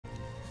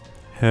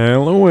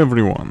Hello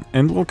everyone,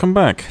 and welcome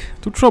back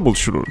to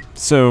Troubleshooter.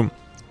 So,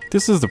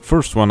 this is the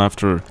first one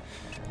after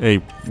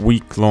a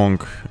week-long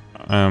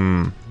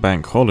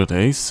bank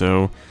holiday,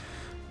 so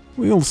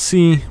we'll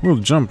see, we'll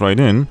jump right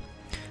in.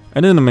 I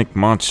didn't make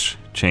much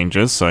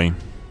changes, I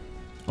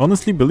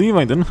honestly believe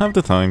I didn't have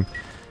the time.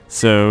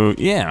 So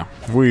yeah,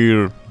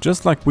 we're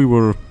just like we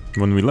were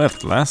when we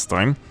left last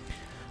time.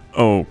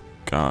 Oh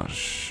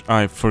gosh,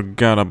 I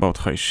forgot about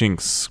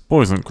Yuranxiang's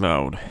poison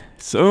cloud.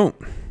 So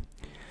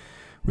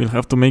we'll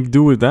have to make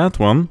do with that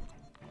one,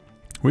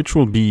 which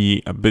will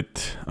be a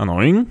bit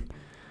annoying,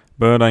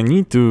 but I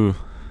need to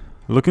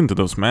look into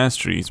those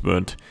masteries,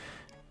 but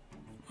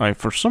I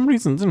for some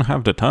reason didn't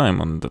have the time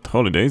on the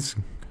holidays,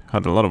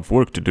 had a lot of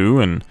work to do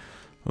and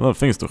a lot of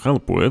things to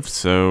help with,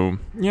 so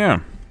yeah,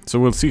 so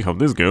we'll see how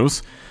this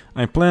goes.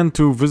 I plan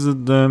to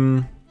visit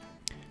them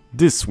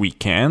this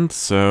weekend,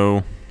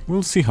 so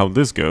we'll see how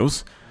this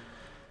goes.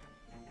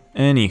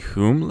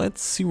 Anywho,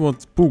 let's see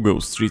what Pugo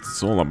Street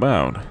is all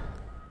about.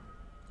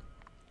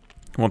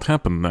 What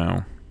happened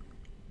now?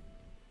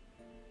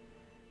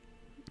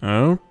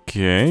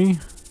 Okay,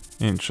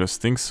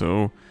 interesting.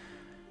 So,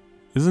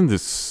 isn't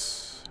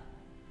this...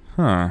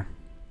 Huh.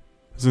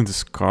 Isn't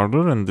this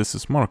Carter and this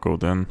is Marco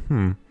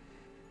then?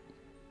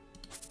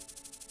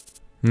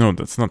 No,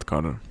 that's not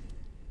Carter.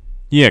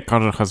 Yeah,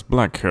 Carter has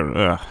black hair.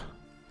 Ugh.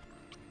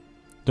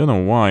 Don't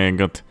know why I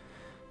got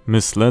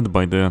misled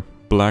by the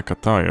black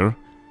attire.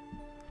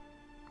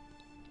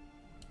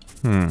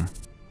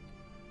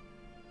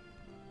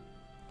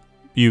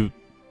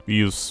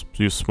 You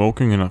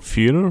smoking in a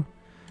theater?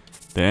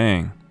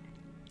 Dang.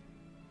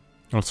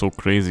 Also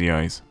crazy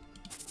eyes.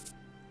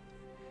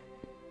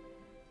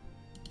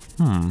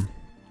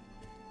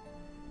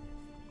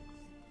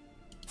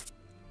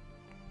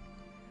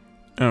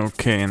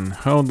 Okay, and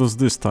how does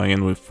this tie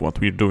in with what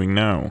we're doing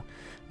now?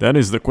 That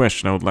is the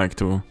question I would like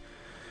to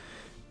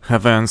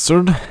have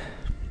answered.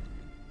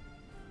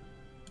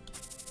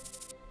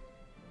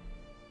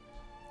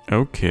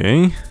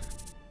 Okay.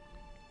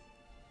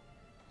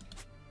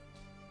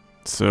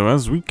 So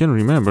as we can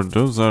remember,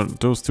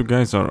 those two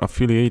guys are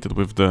affiliated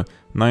with the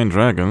Nine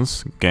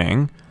Dragons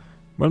gang.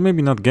 Well,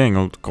 maybe not gang,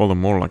 I would call them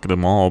more like the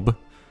mob.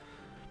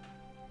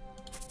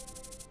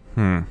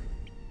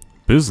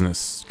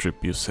 Business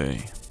trip, you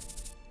say?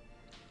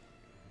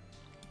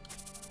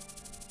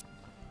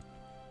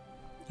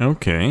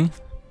 Okay.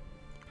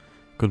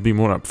 Could be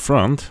more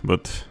upfront,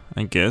 but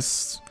I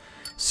guess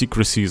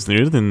secrecy is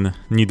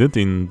needed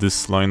in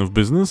this line of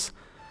business.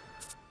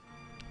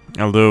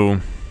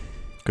 Although,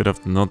 could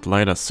have not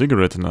light a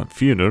cigarette in a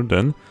theater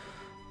then,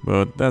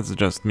 but that's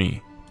just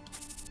me.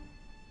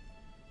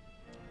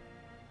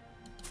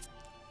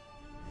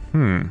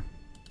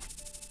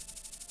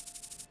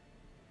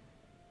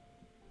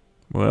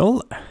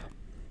 Well,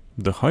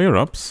 the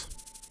higher-ups...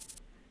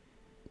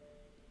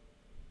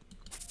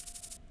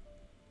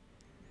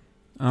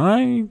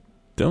 I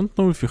don't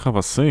know if you have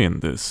a say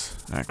in this,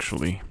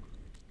 actually.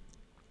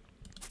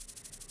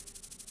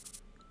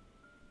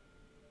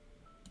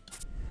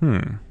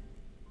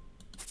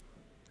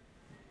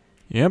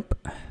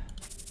 Yep.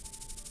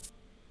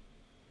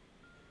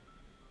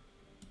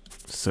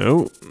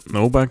 So,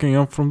 no backing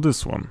up from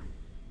this one.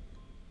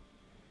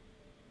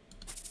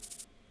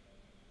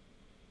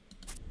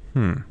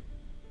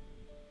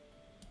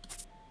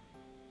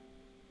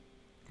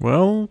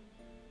 Well,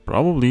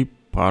 probably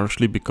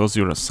partially because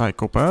you're a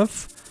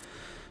psychopath.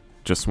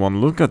 Just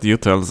one look at you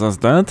tells us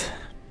that.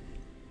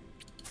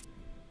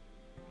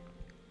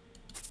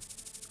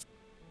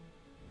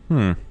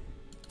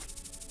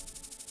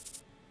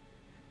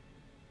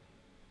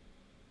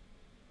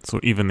 So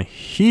even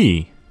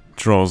he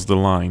draws the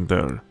line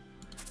there.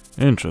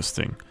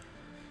 Interesting.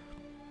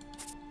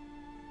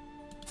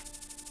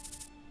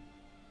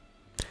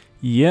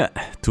 Yeah,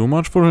 too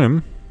much for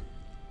him.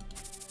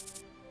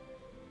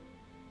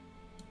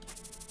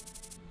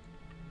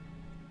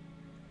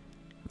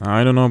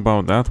 I don't know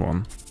about that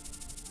one.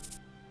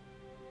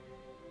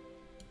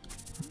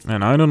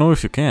 And I don't know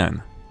if you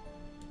can.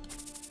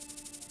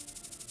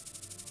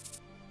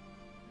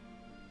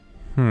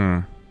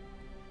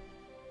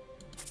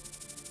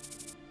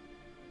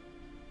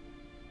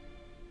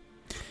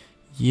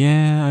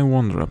 Yeah, I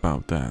wonder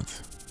about that.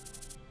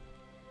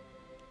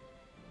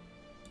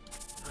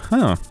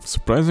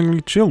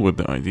 Surprisingly chill with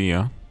the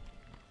idea.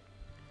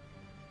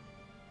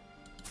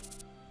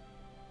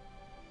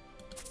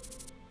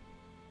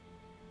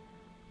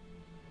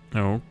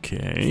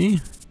 Okay.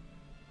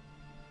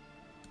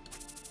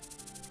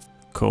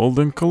 Cold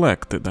and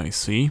collected, I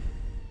see.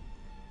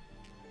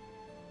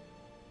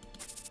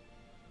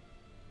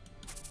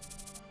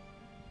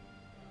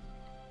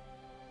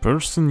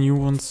 Person you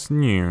once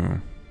knew.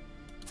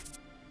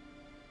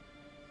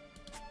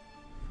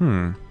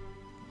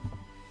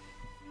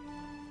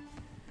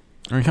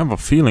 I have a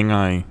feeling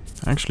I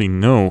actually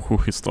know who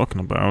he's talking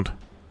about.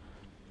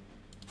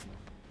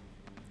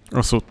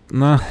 Also,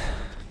 nah,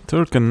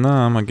 Turk and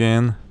Nam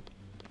again.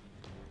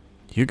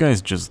 You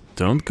guys just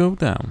don't go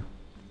down.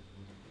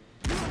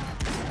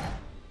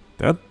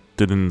 That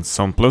didn't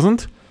sound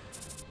pleasant.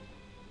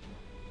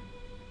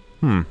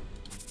 Hmm.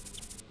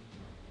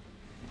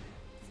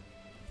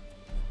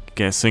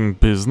 Guessing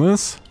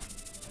business?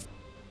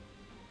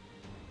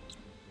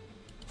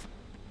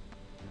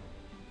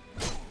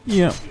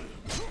 Yeah.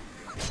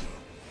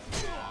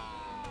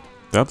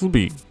 That'll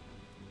be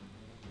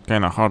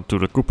kinda hard to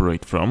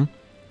recuperate from.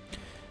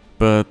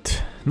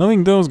 But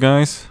knowing those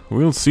guys,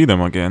 we'll see them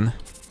again.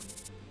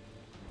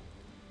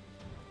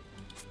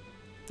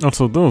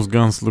 Also, those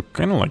guns look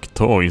kinda like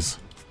toys.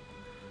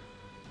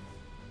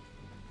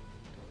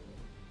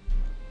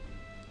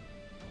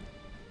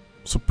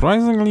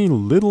 Surprisingly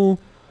little...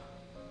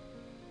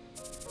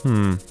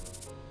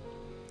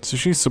 So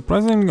she's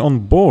surprisingly on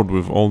board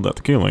with all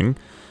that killing.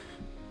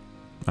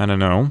 I don't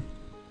know.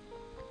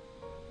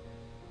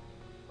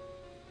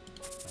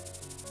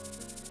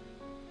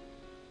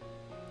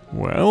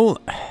 Well...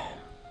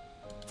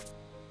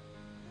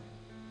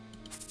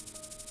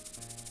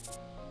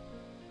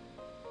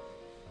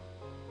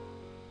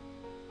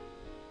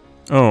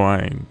 Oh,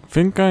 I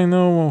think I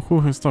know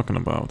who he's talking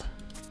about.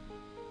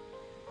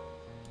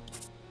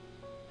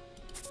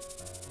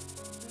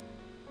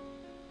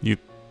 You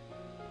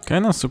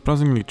kinda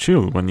surprisingly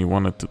chill when you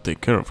wanted to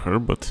take care of her,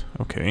 but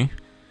okay.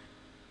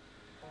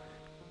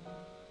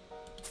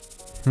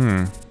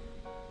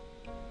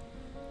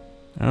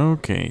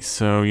 Okay,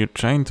 so you're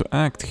trying to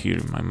act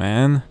here, my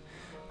man.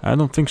 I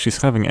don't think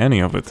she's having any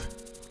of it.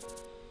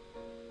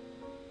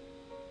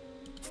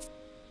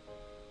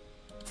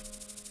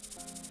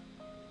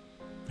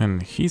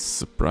 And he's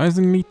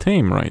surprisingly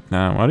tame right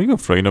now. Are you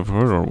afraid of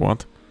her or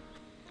what?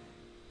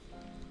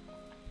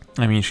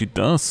 I mean, she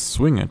does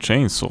swing a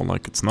chainsaw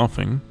like it's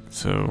nothing,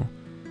 so...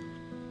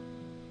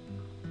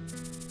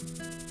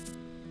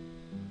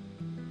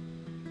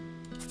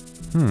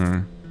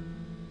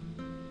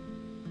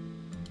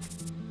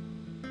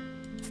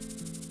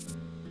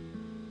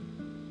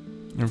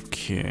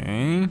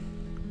 Okay...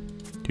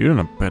 You're in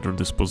a better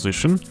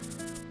disposition.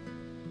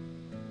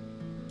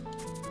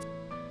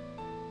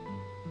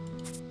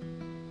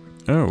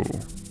 Oh.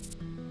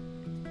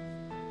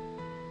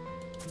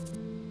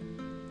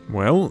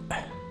 Well...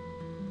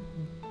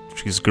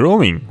 She's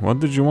growing. What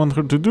did you want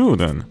her to do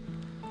then?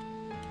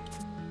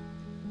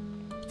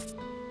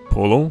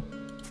 Polo?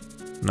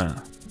 Nah.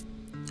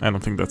 I don't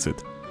think that's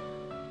it.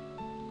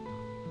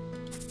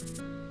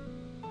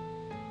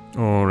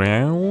 Or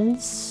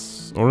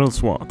else... Or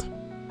else what?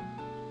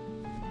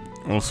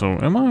 Also,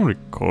 am I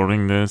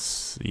recording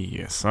this?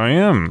 Yes, I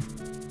am.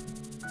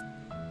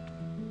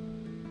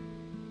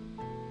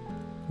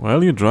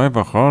 Well, you drive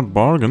a hard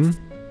bargain.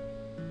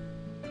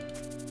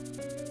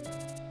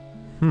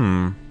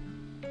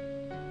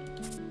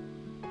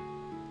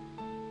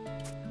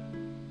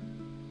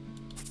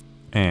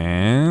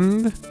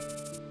 And...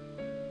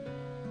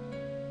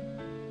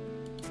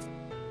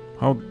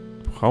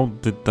 How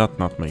did that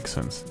not make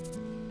sense?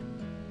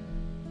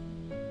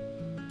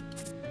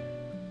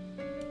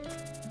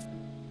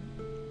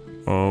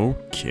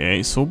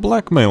 Okay, so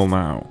blackmail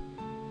now.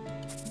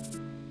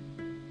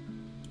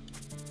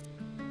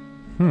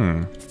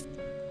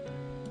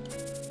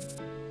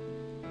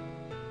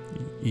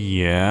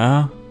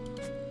 Yeah.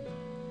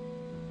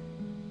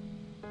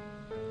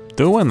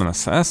 Though an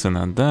assassin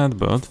at that,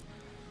 but...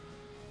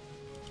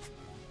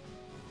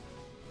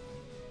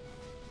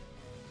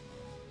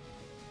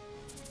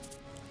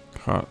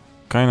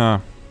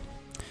 Kinda...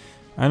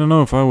 I don't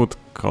know if I would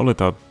call it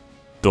a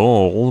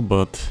doll,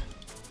 but...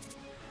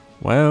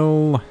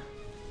 Well...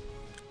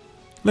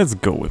 Let's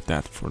go with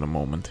that for the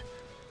moment.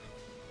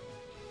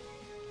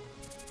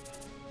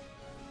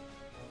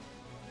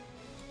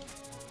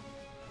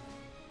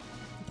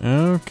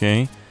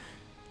 Okay.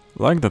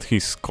 Like that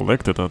he's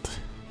collected it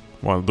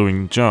while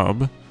doing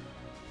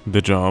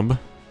the job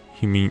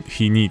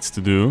he needs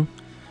to do,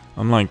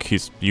 unlike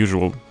his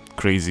usual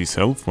crazy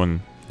self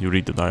when you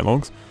read the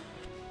dialogues.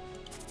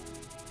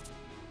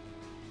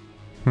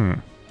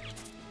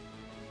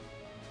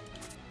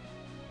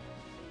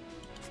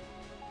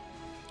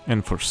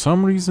 And for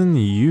some reason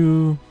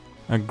you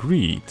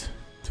agreed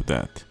to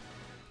that.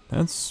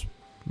 That's...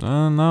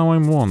 now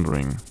I'm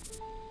wondering.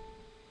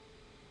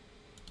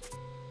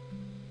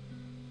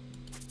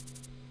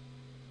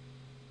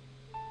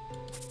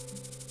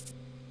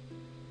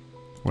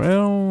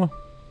 Well...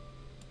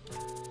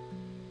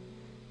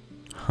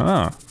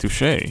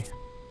 touché.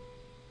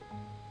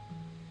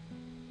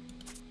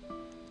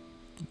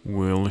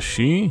 Will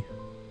she?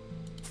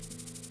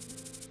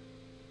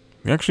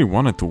 We actually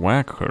wanted to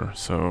whack her,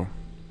 so...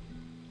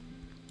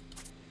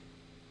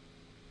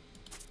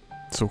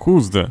 So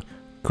who's the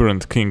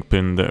current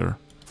kingpin there?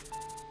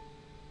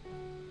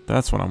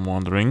 That's what I'm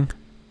wondering.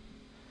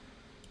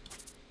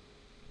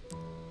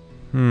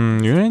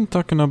 You ain't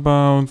talking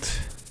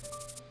about...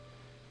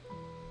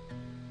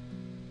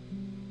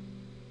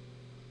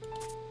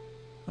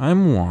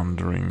 I'm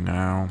wondering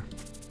now.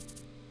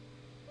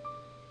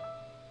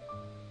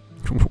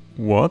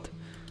 What?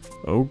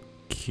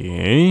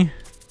 Okay.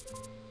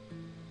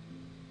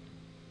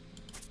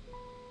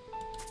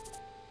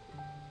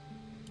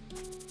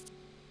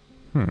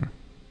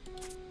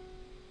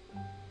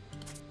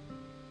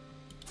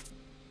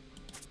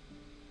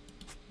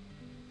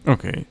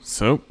 Okay,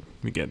 so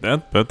we get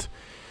that, but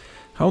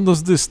how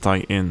does this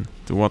tie in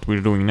to what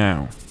we're doing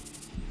now?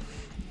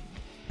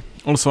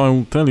 Also, I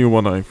will tell you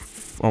what I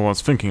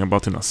was thinking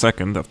about in a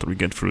second after we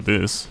get through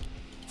this.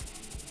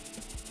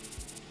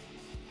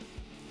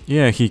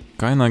 Yeah, he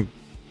kinda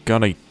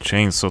got a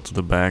chainsaw to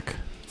the back.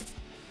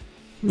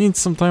 Needs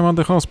some time at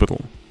the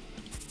hospital.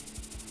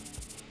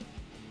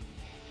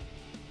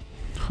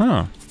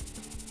 Huh.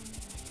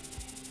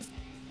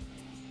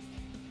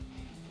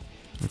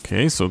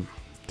 Okay, so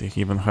they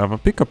even have a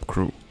pickup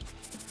crew.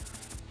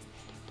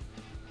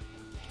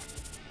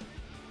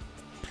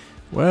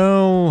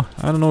 Well,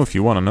 I don't know if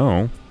you wanna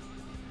know.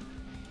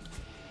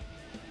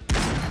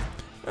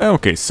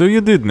 Okay, so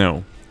you did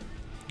know.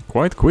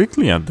 Quite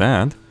quickly at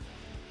that.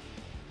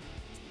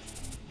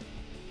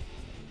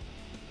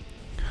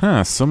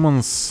 Huh,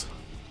 someone's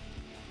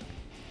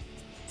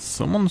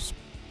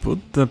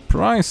put the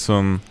price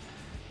on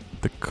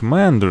the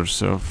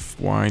commanders of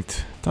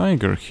White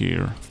Tiger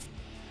here.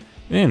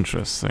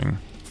 Interesting.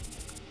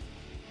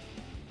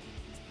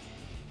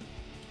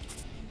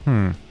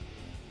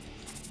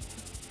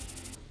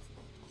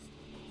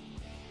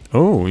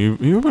 Oh, you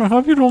even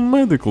have your own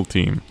medical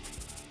team.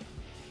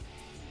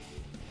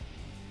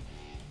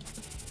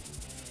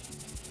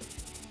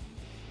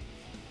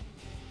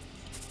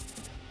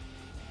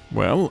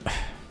 Well,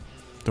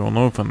 don't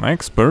know if I'm an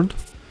expert,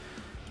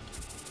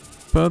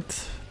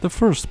 but the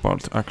first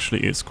part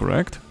actually is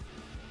correct.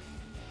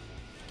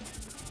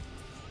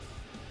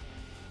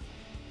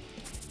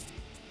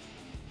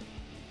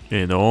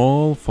 It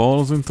all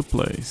falls into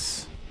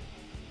place.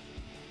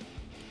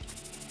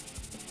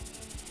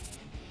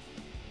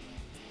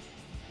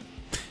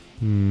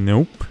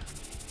 Nope.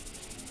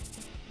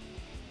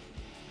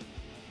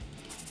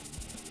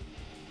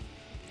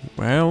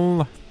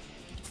 Well,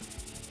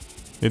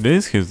 it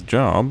is his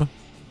job.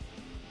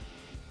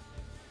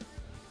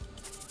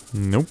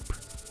 Nope.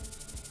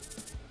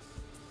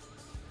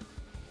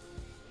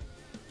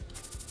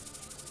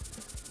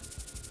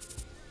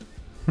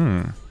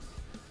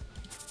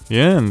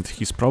 Yeah, and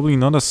he's probably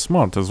not as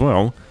smart as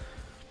well.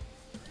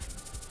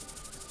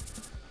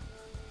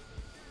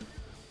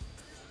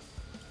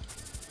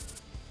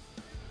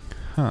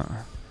 Huh.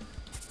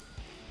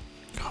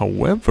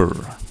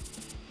 However...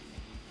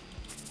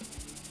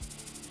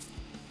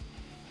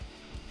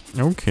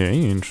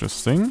 Okay,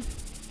 interesting.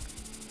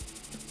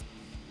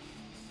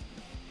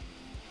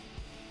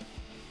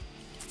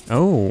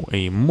 Oh,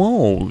 a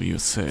mole, you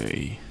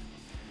say?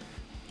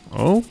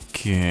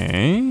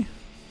 Okay.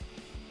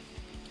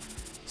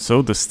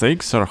 So the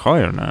stakes are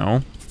higher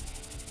now.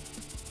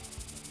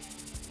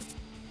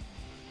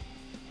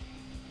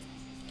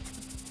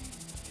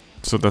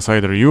 So that's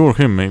either you or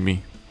him,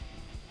 maybe.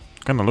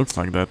 Kinda looks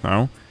like that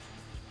now.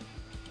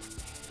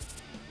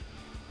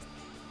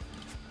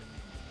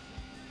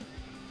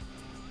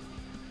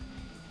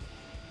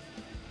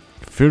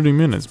 "30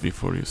 minutes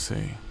before you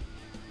say.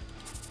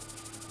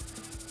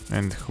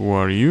 And who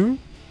are you?"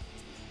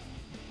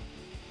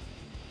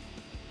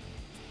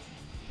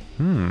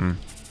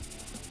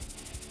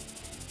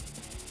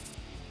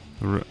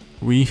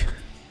 We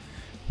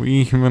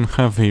even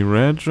have a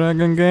Red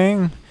Dragon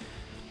gang?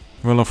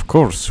 Well, of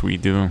course we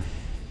do.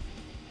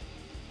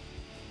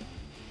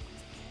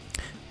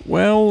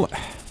 Well...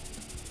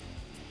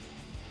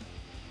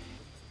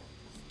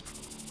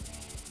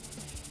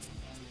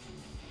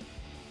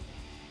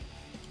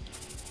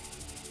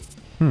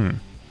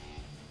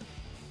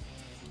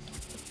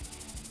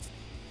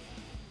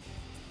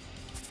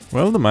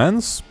 Well, the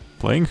man's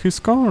playing his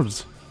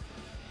cards.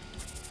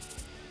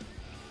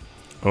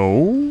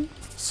 Oh?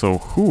 So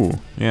who?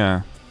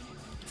 Yeah.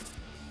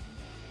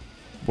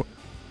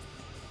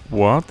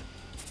 What?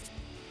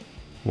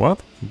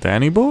 What?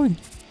 Danny boy?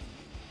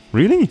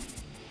 Really?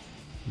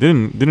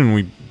 Didn't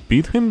we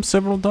beat him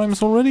several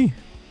times already?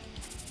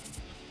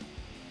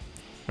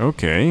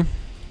 Okay.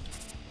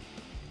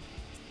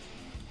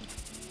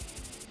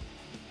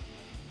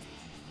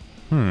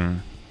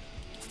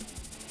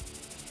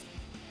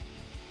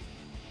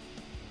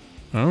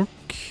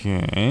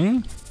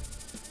 Okay.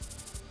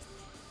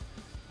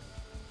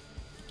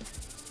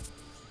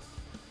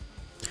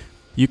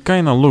 You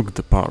kinda look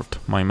the part,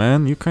 my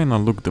man. You kinda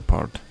look the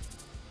part.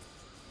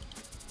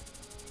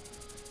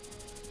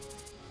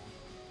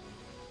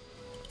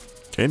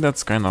 Okay,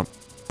 that's kinda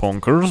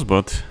bonkers,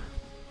 but...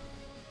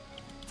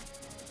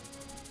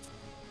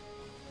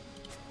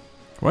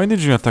 Why did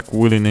you attack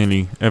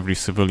willy-nilly every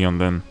civilian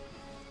then?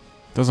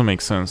 Doesn't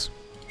make sense.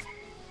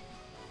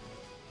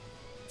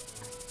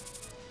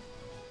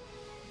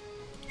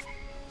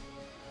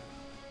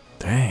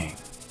 Dang.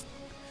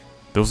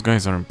 Those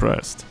guys are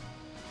impressed.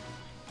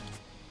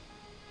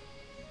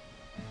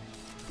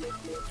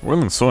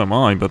 Well, and so am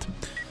I, but...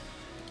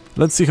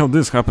 Let's see how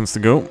this happens to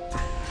go.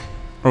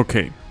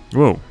 Okay.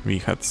 Whoa, we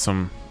had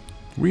some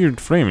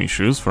weird frame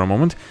issues for a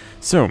moment.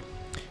 So,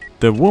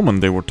 the woman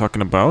they were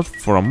talking about,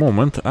 for a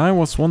moment, I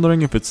was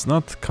wondering if it's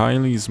not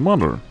Kylie's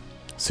mother.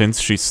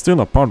 Since she's still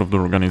a part of the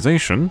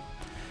organization.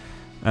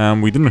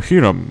 We didn't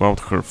hear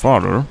about her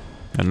father.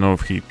 I don't know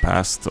if he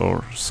passed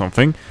or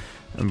something.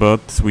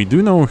 But we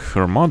do know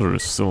her mother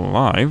is still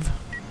alive.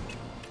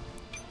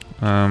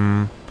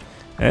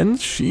 And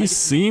she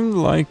seemed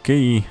like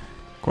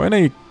quite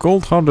a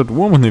cold-hearted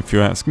woman, if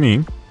you ask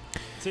me,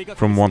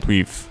 from what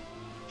we've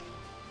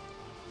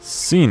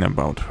seen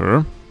about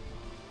her.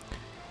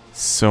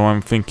 So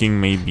I'm thinking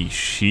maybe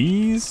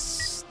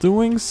she's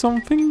doing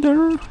something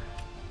there?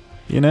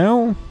 You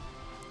know?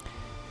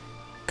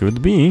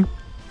 Could be.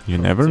 You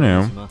never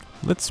know.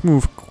 Let's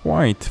move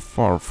quite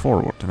far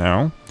forward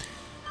now.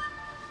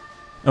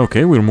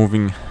 Okay, we're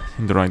moving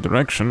in the right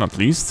direction at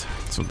least.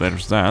 So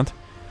there's that.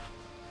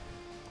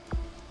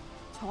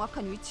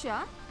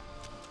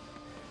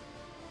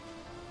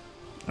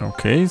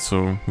 Okay,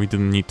 so we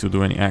didn't need to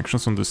do any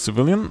actions on the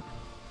civilian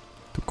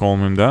to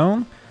calm him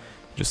down.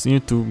 Just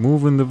need to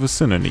move in the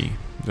vicinity.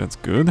 That's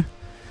good.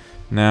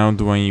 Now,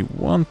 do I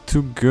want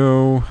to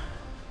go...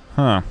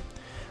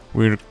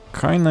 We're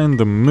kinda in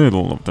the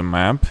middle of the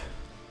map.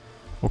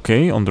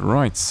 Okay, on the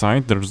right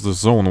side there's the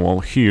zone wall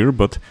here,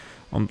 but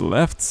on the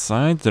left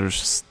side there's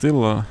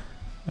still a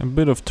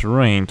bit of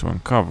terrain to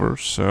uncover,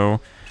 so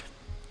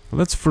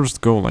let's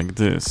first go like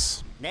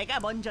this.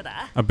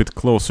 A bit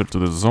closer to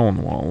the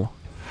zone wall.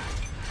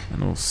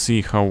 And we'll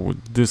see how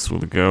this will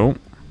go.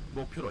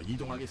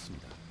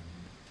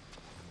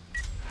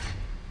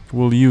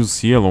 We'll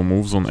use yellow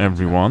moves on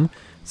everyone,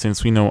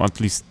 since we know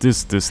at least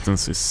this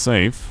distance is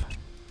safe.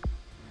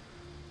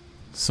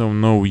 So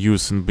no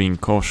use in being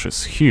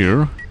cautious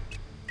here.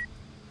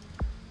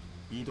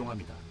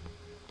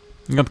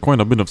 Got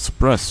quite a bit of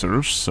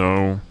suppressors,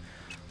 so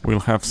we'll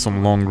have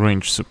some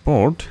long-range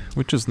support,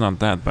 which is not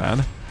that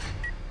bad.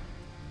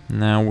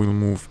 Now we'll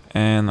move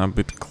Anne a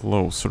bit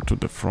closer to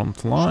the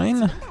front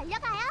line,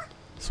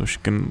 so she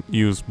can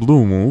use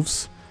blue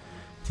moves.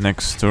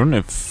 Next turn,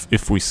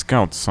 if we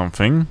scout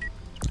something,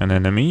 an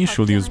enemy,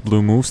 she'll use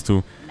blue moves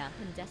to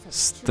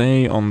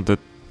stay on the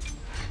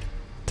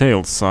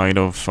tail side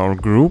of our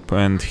group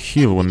and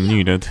heal when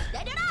needed.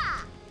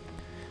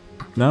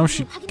 Now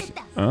she...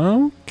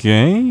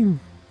 Okay.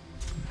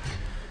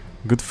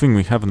 Good thing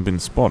we haven't been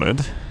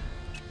spotted.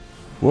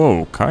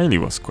 Whoa, Kylie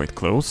was quite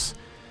close.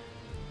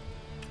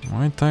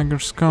 White Tiger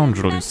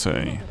Scoundrel, you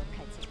say?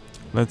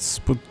 Let's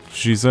put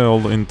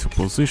Giselle into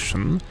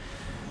position.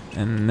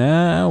 And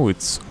now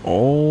it's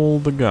all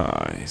the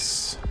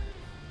guys.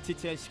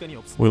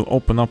 We'll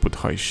open up with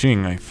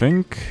Haixing, I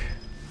think.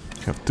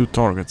 We have 2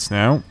 targets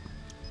now.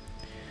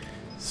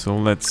 So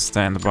let's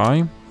stand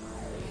by.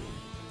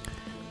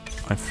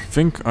 I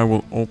think I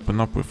will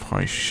open up with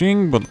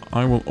Haixing, but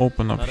I will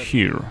open up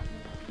here.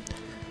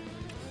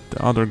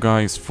 The other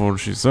guy is for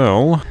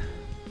Giselle.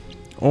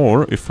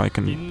 Or, if I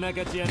can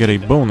get a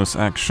bonus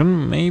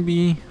action,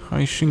 maybe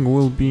Haixing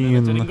will be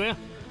in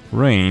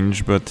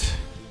range, but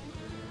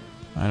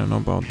I don't know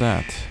about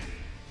that.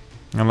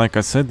 And like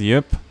I said,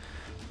 yep,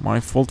 my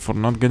fault for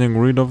not getting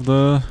rid of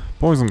the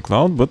poison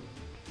cloud, but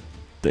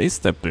they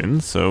stepped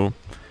in, so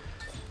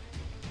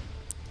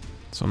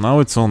now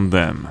it's on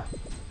them.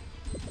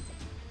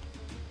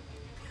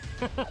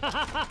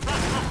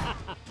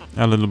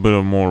 A little bit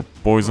of more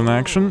poison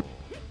action.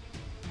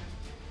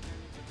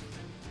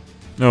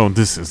 Oh,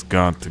 this has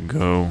got to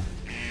go.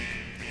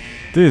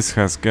 This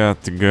has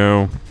got to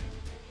go.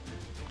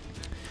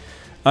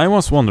 I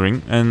was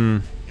wondering,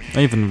 and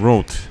I even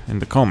wrote in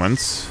the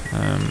comments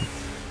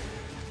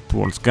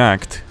towards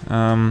Gagged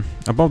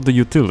about the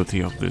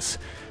utility of this.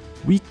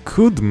 We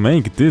could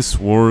make this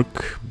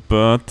work,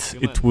 but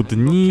it would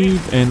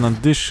need an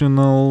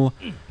additional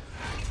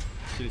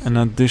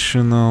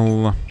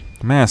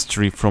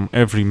mastery from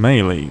every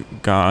melee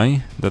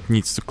guy that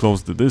needs to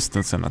close the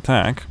distance and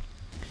attack.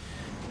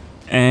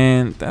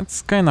 And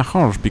that's kinda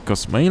harsh,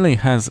 because melee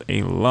has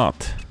a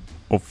lot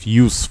of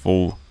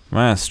useful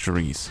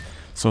masteries.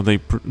 So they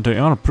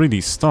are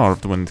pretty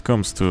starved when it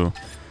comes to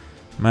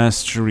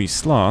mastery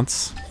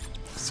slots.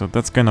 So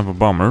that's kind of a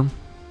bummer,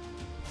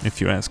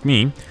 if you ask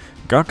me.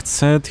 Gagged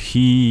said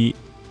he,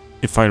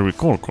 if I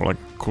recall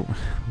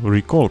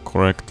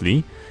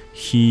correctly,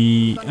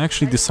 he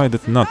actually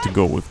decided not to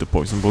go with the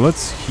poison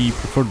bullets. He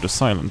preferred the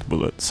silence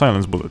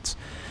bullets.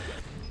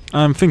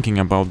 I'm thinking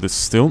about this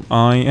still.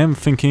 I am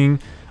thinking...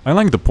 I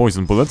like the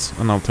poison bullets,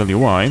 and I'll tell you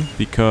why.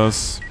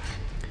 Because...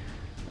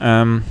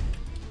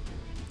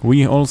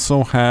 we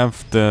also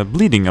have the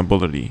bleeding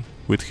ability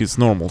with his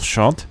normal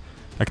shot.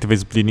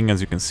 Activates bleeding,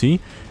 as you can see.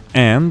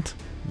 And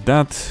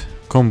that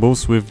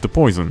combos with the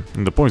poison,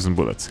 in the poison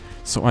bullets.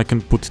 So I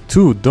can put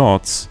 2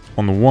 dots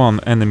on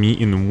one enemy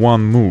in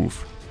one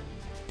move.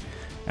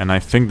 And I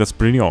think that's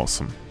pretty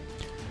awesome.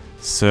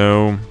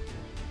 So...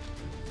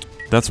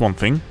 that's one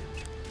thing.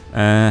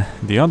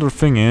 The other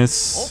thing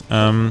is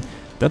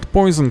that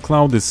poison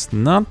cloud is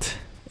not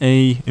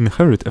a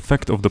inherent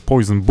effect of the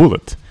poison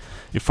bullet.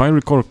 If I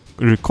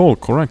recall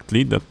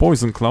correctly, that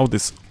poison cloud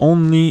is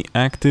only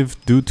active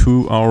due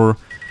to our...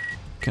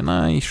 Can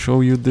I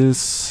show you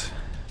this?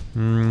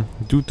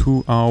 Due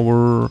to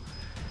our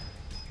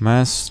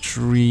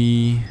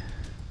mastery...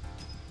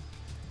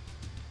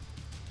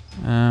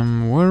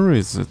 where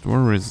is it?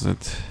 Where is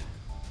it?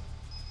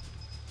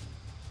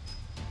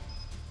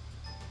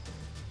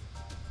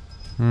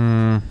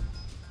 The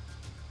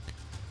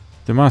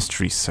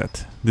mastery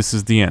set. This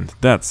is the end.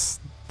 That's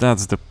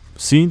the...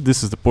 See,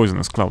 this is the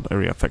poisonous cloud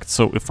area effect.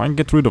 So if I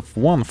get rid of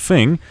one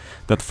thing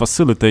that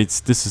facilitates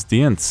this is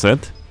the end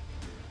set,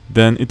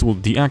 then it will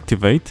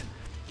deactivate,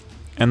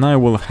 and I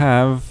will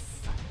have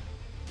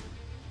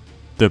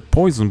the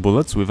poison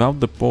bullets without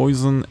the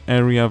poison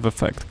area of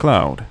effect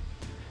cloud.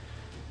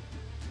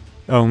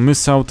 I'll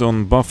miss out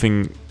on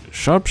buffing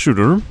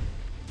Sharpshooter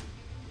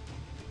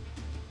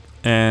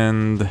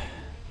and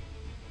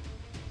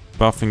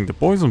buffing the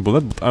poison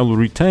bullet, but I will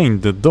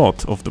retain the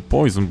dot of the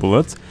poison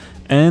bullet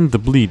and the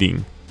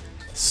bleeding.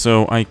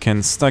 So I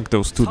can stack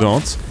those two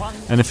dots,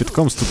 and if it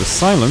comes to the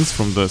silence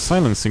from the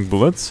silencing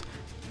bullets,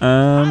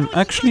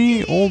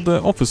 actually all the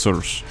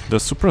officers, the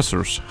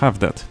suppressors, have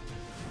that.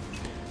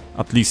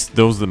 At least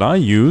those that I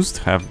used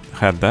have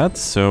had that,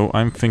 so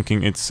I'm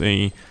thinking it's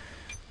a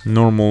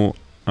normal...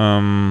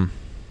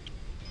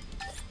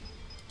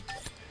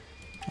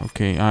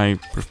 Okay, I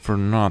prefer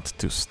not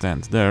to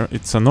stand there.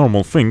 It's a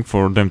normal thing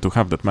for them to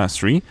have that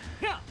mastery,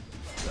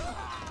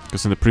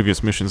 because in the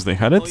previous missions they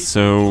had it,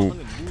 so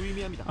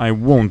I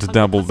won't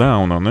double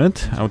down on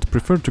it. I would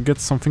prefer to get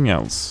something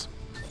else.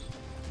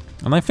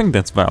 And I think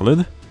that's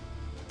valid.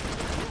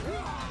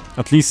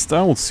 At least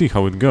I will see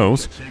how it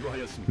goes.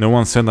 No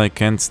one said I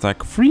can't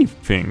stack 3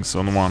 things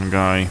on one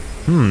guy.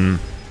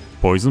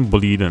 Poison,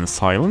 bleed and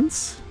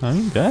silence? I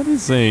mean, that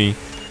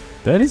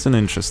is an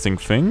interesting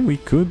thing. We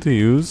could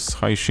use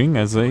Haixing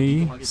as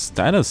a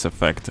status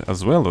effect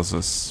as well as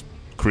a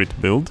crit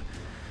build.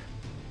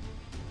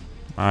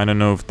 I don't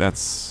know if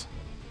that's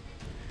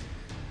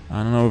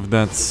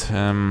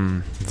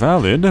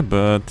valid,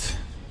 but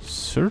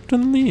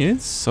certainly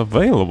it's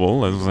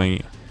available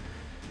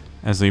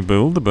as a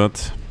build.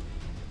 But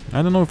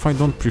I don't know if I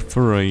don't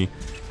prefer a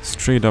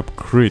straight up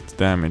crit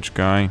damage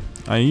guy.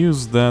 I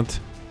use that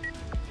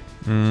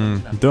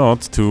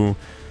dot to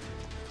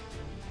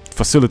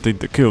facilitate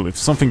the kill. If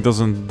something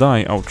doesn't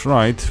die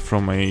outright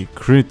from a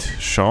crit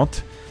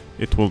shot,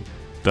 it will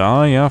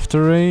die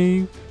after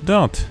a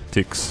dot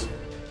ticks.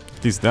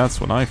 At least that's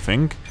what I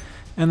think,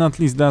 and at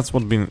least that's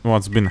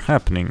what's been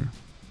happening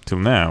till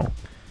now.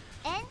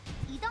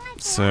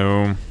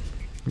 So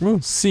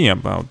we'll see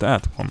about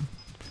that one.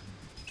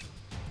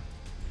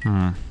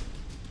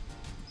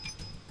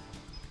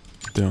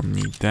 Don't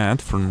need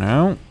that for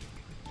now.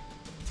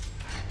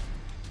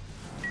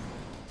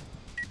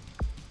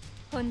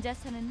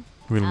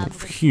 We'll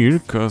move here,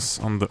 because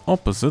on the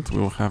opposite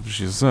we'll have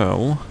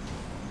Giselle.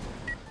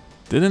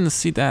 Didn't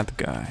see that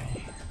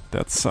guy.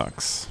 That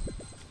sucks.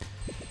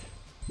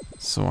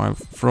 So I'll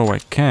throw a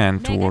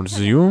can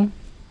towards you.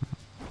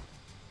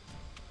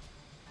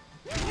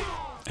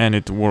 And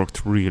it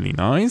worked really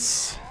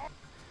nice.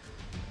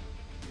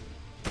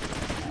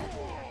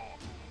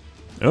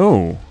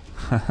 Oh!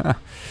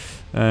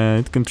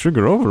 It can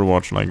trigger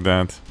Overwatch like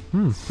that.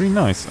 Pretty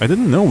nice. I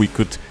didn't know we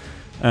could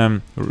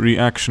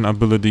reaction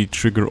ability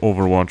trigger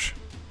Overwatch.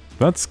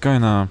 That's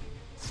kinda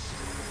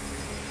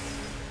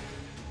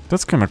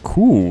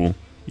cool.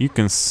 You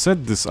can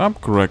set this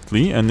up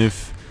correctly, and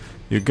if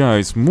you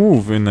guys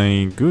move in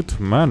a good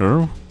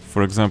manner,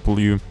 for example,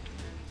 you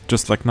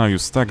just like now you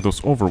stack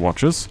those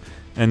Overwatches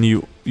and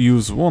you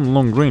use one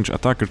long range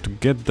attacker to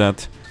get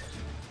that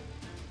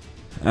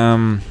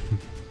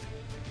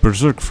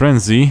Berserk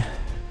Frenzy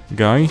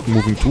guy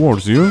moving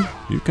towards you,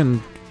 you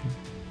can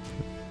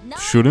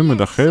shoot him with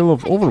a hail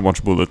of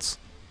Overwatch bullets.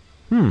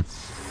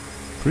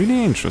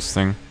 Pretty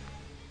interesting.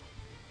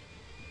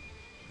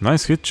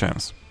 Nice hit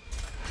chance.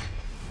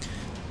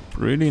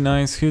 Pretty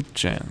nice hit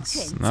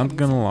chance, not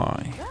gonna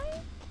lie.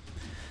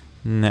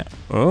 No.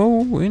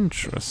 Oh,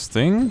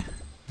 interesting.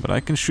 But I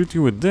can shoot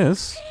you with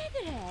this.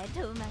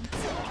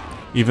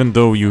 Even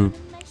though you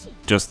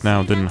just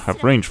now didn't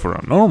have range for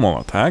a normal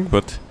attack,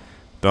 but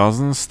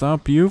doesn't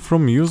stop you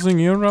from using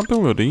your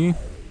ability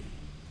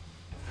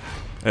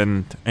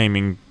and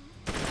aiming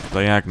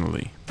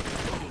diagonally.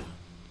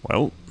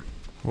 Well,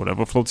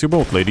 whatever floats your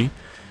boat, lady.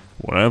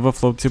 Whatever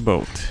floats your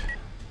boat.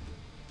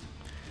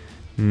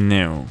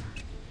 No.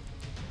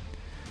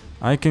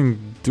 I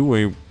can do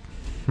a...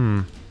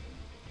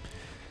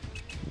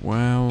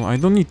 Well, I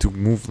don't need to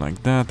move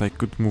like that. I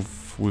could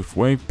move with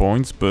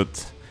waypoints,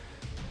 but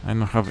I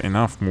don't have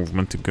enough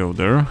movement to go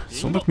there.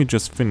 So let me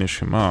just finish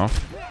him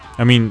off.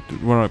 I mean,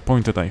 where I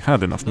pointed I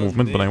had enough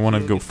movement, but I want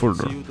to go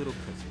further.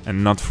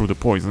 And not through the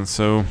poison,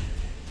 so...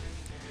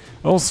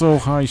 Also,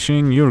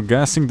 Haixing, you're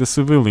gassing the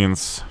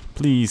civilians.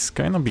 Please,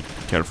 kinda be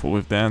careful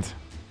with that.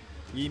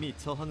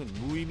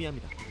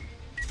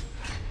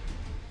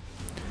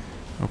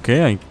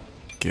 Okay, I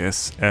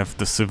guess F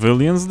the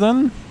civilians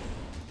then?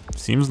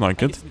 Seems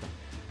like it.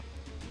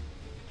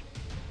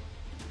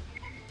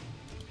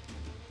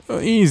 Oh,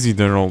 easy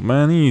there, old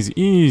man, easy,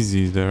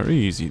 easy there,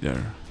 easy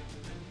there.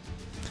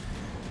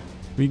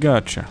 We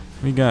gotcha,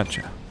 we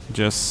gotcha.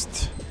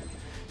 Just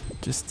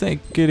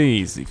take it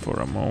easy for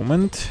a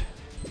moment.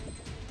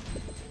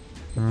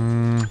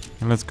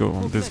 Let's go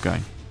on this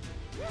guy.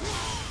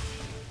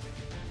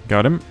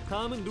 Got him.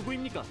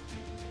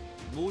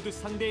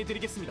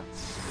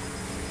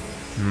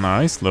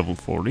 Nice, level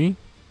 40.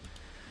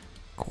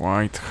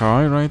 Quite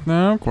high right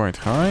now, quite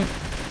high.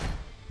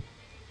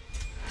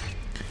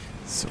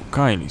 So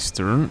Kylie's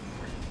turn.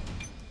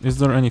 Is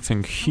there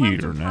anything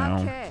here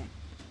now?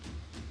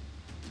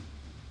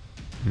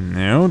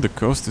 No, the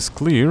coast is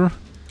clear.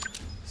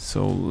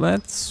 So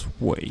let's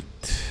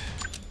wait.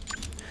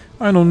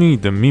 I don't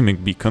need the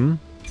Mimic Beacon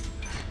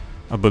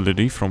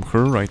ability from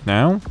her right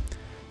now.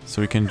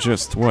 So we can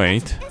just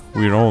wait.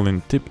 We're all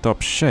in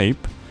tip-top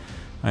shape.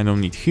 I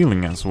don't need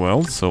healing as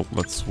well, so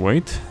let's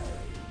wait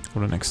for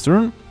the next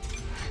turn.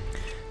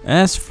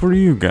 As for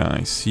you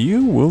guys,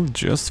 you will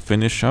just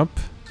finish up,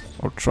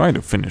 or try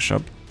to finish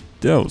up,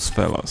 those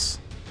fellas.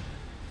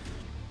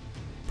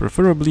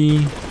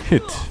 Preferably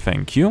hit,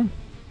 thank you.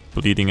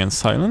 Bleeding and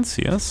silence,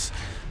 yes.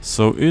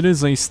 So it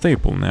is a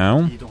staple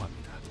now.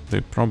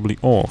 They probably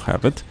all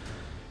have it.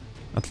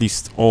 At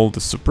least all the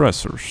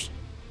suppressors.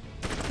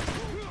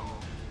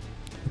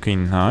 Okay,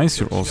 nice,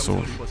 you're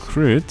also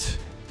crit.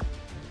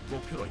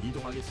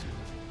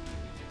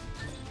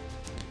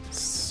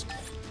 It's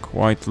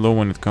quite low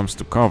when it comes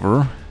to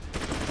cover.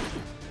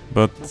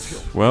 But,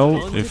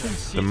 well,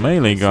 if the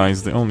melee guy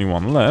is the only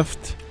one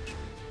left,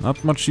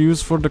 not much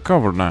use for the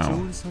cover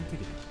now.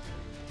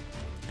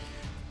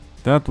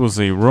 That was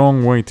a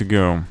wrong way to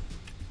go.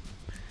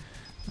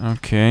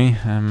 Okay,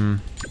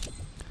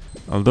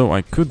 although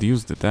I could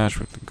use the dash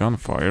with the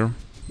gunfire.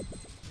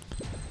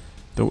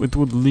 Though it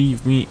would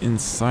leave me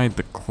inside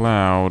the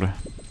cloud.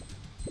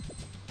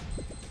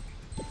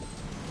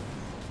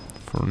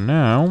 For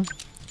now,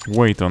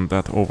 wait on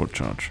that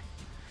overcharge.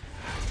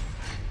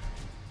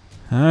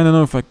 I don't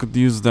know if I could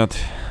use that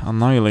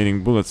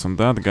annihilating bullets on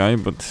that guy,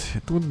 but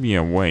it would be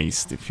a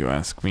waste if you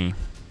ask me.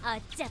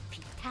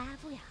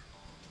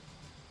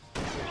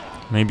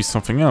 Maybe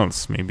something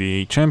else,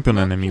 maybe a champion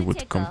enemy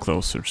would come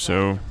closer,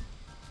 so...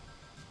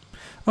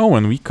 Oh,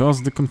 and we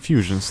caused the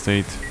confusion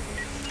state.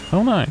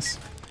 How nice.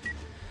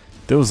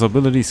 Those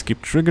abilities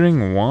keep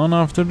triggering one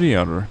after the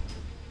other.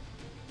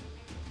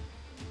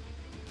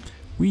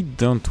 We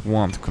don't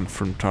want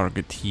confirm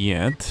target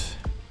yet.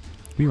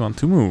 We want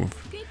to move.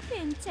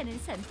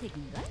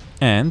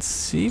 And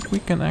see if we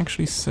can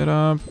actually set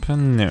up...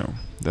 no,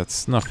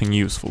 that's nothing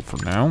useful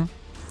for now.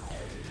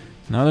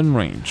 Not in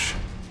range.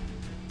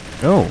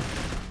 Oh!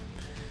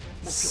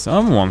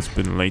 Someone's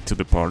been late to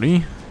the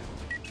party.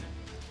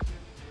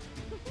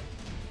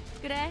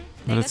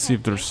 Let's see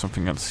if there's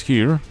something else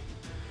here.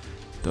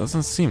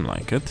 Doesn't seem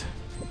like it.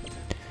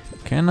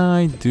 Can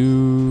I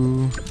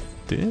do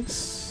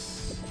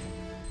this?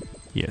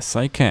 Yes,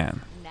 I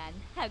can.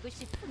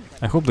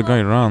 I hope the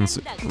guy runs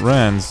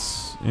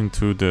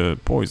into the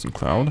poison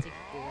cloud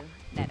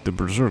with the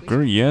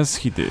berserker. Yes,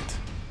 he did.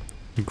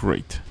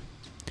 Great.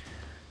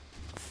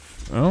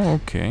 Oh,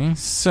 okay.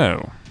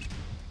 So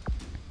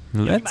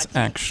let's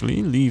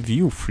actually leave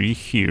you free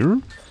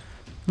here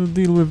to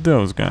deal with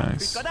those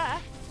guys.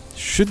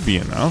 Should be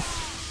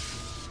enough.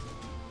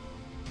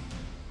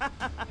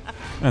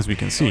 As we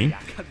can see.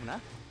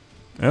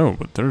 Oh,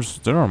 but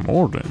there are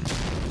more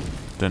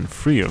than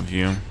 3 of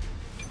you.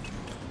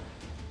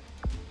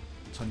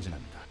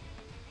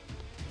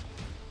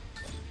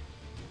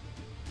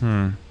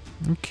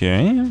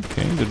 Okay,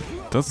 there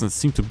doesn't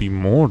seem to be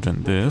more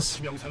than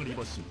this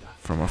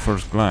from a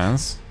first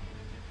glance,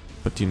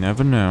 but you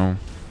never know.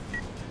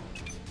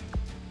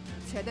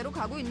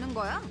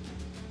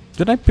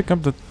 Did I pick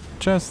up the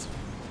chest?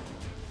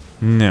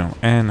 No,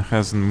 Anne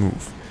hasn't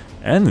moved.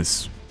 Anne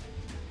is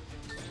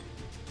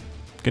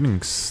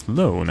getting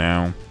slow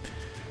now.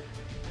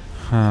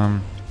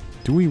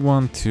 Do we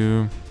want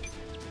to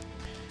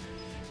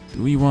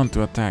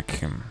attack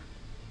him?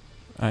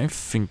 I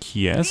think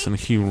yes, and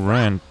he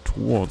ran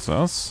towards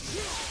us,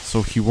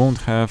 so he won't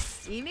have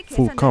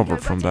full cover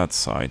from that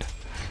side.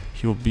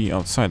 He'll be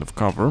outside of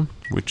cover,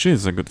 which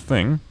is a good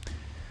thing.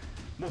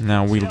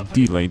 Now we'll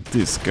delay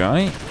this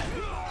guy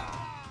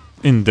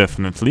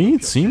indefinitely,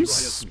 it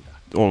seems.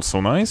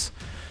 Also nice.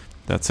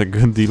 That's a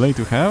good delay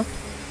to have.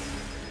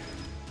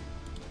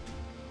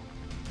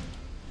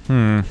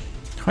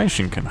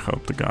 Haishin can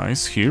help the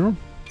guys here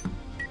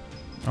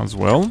as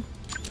well.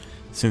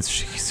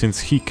 Since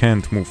he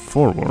can't move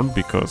forward,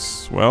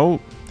 because, well,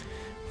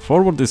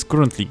 forward is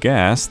currently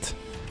gassed,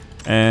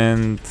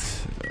 and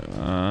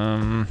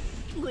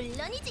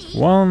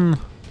one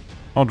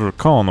other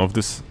con of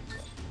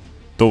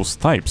those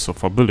types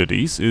of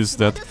abilities is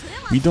that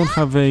we don't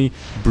have a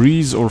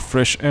breeze or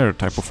fresh air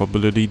type of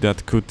ability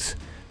that could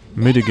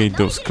mitigate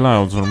those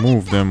clouds or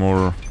move them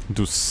or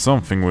do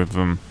something with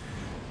them.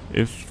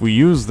 If we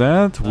use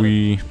that,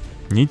 we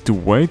need to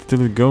wait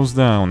till it goes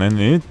down, and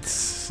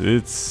it's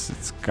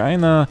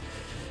kinda,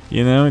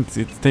 you know,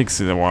 it takes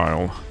it a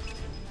while,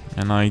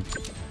 and I'm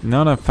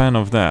not a fan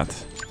of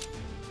that.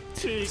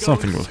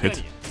 Something will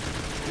hit.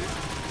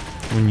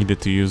 We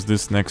needed to use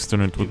this, next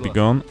turn it would be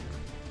gone.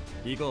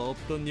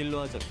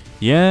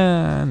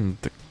 Yeah, and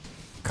the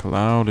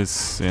cloud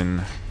is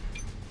in.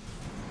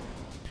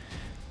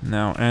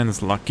 Now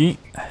Anne's lucky,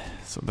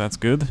 so that's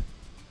good.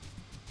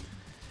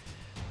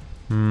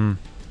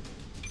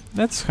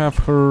 Let's have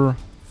her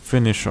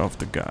finish off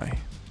the guy.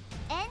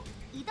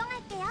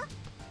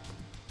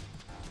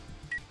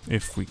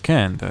 If we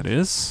can, that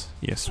is.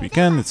 Yes, we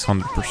can. It's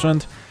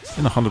 100%.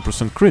 And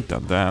 100% crit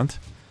at that.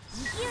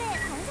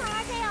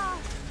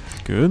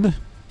 Good.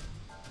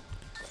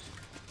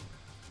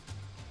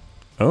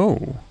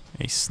 Oh,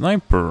 a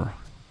sniper.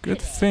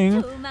 Good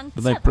thing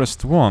that I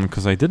pressed 1,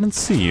 because I didn't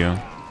see you.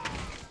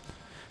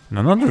 And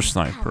another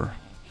sniper.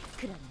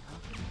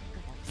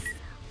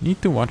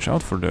 Need to watch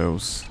out for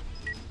those.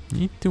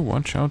 Need to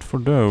watch out for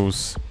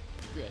those.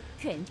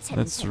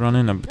 Let's run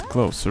in a bit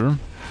closer.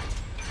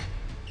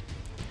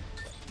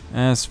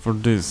 As for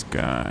this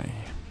guy...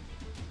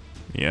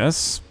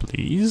 Yes,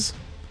 please.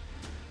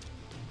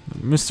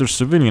 Mr.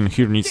 Civilian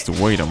here needs to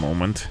wait a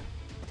moment.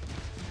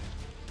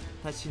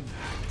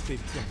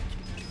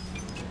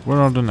 Where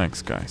are the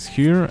next guys?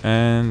 Here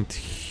and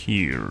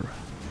here.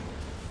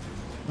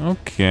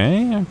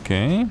 Okay,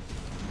 okay.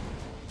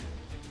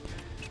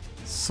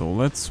 So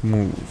let's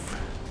move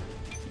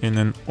in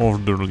an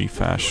orderly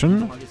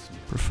fashion,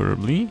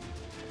 preferably.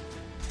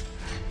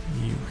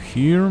 You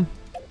here.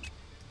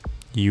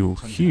 You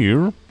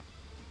here.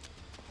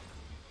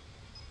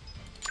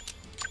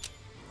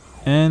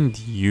 And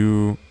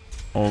you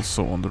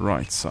also on the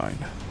right side.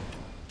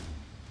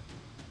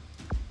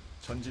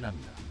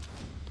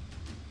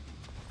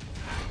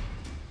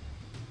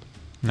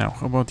 Now,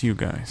 how about you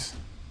guys?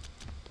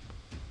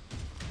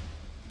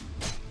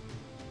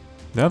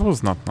 That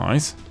was not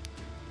nice.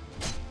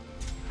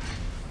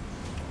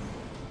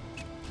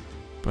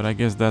 But I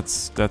guess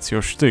that's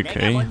your shtick,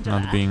 eh?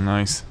 Not being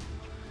nice.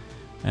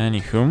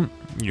 Anywho,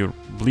 you're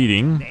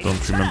bleeding.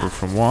 Don't remember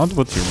from what,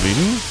 but you're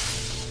bleeding.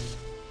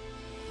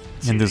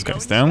 And this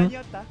guy's down.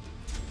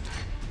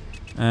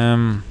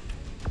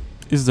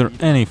 Is there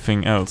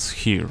anything else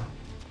here?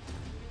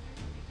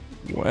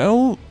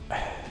 Well,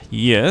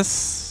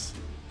 yes.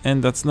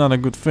 And that's not a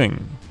good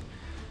thing.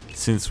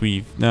 Since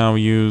we've now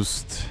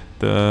used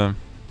the...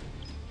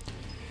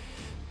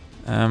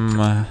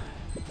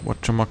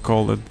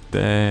 whatchamacallit,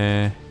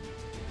 the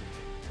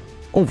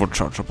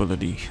overcharge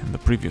ability in the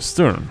previous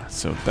turn.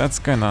 So that's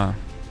kinda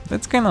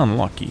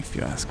unlucky if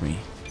you ask me.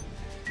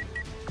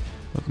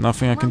 But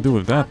nothing I can do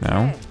with that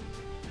now.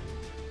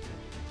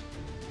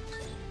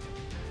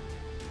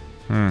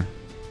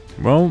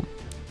 Well,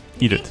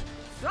 eat it.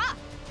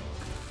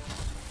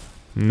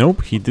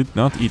 Nope, he did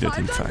not eat it,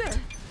 in fact.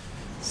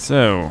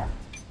 So...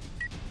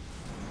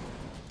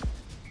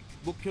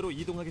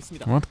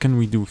 what can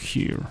we do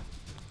here?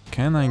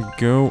 Can I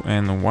go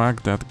and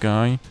whack that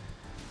guy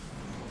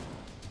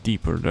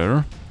deeper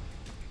there?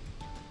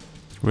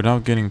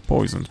 Without getting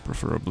poisoned,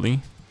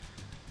 preferably.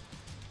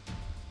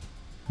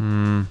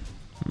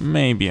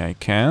 Maybe I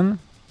can.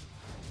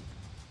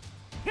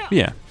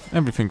 Yeah,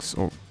 everything's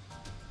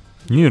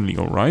nearly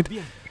alright.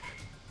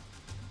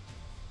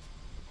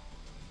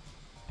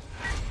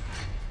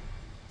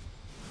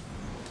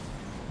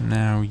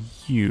 Now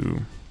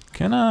you...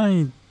 can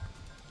I...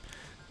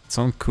 it's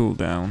on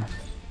cooldown.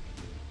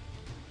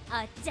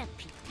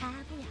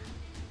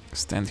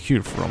 Stand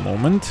here for a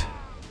moment.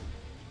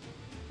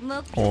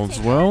 All's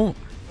well.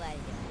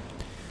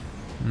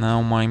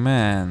 Now my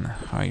man,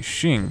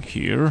 Yuranxiang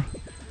here,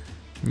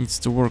 needs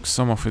to work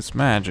some of his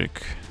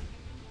magic.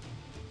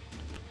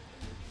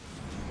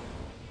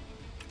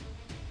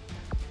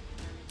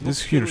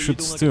 This here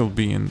should still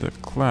be in the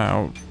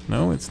cloud.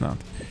 No, it's not.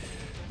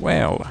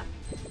 Well,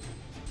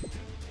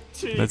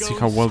 let's see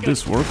how well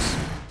this works.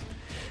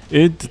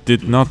 It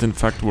did not in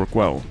fact work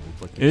well.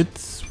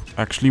 It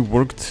actually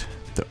worked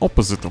the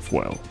opposite of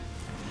well.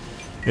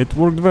 It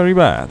worked very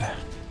bad.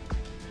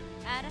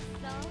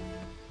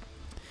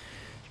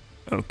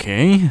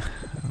 Okay,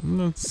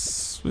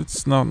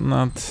 it's not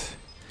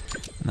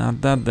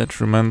that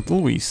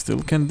detrimental. We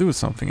still can do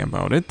something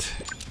about it.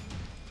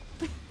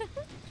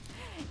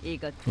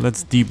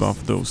 Let's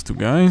debuff those two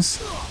guys.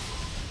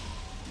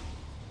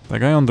 The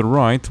guy on the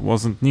right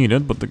wasn't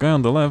needed, but the guy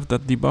on the left,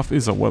 that debuff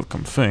is a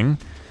welcome thing.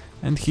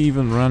 And he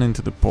even ran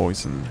into the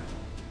poison.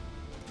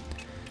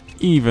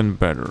 Even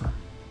better.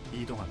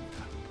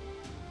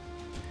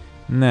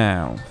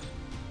 Now,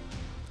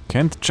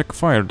 can't check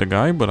fire the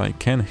guy, but I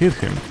can hit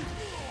him.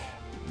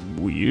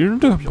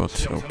 Weird,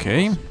 but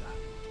okay.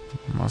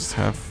 Must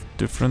have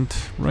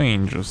different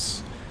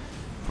ranges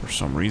for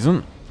some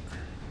reason.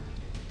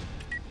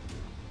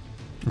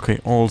 Okay,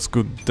 all's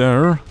good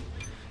there.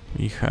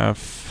 We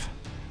have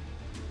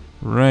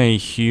Ray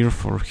here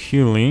for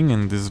healing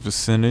in this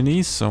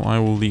vicinity, so I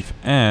will leave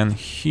Anne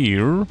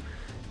here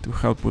to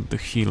help with the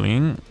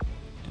healing.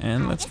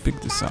 And let's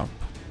pick this up,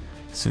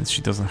 since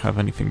she doesn't have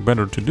anything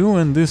better to do,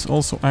 and this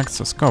also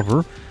acts as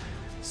cover,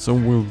 so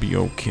we'll be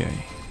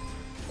okay.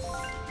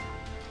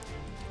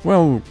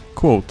 Well,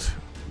 quote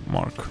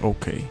mark,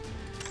 okay.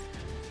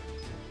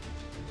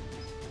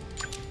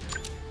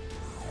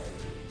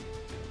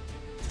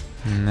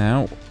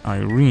 Now,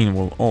 Irene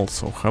will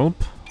also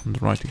help. On the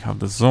right we have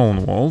the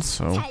zone wall,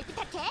 so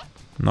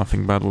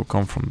nothing bad will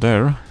come from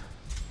there.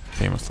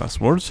 Famous last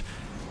words.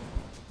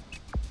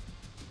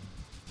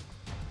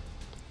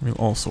 We'll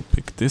also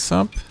pick this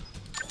up.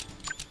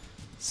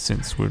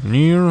 since we're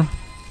near.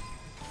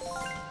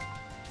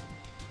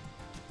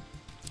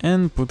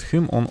 And put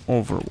him on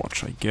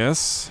Overwatch, I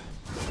guess.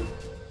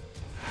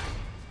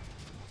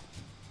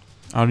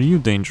 Are you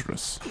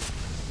dangerous?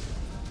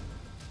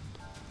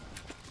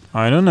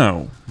 I don't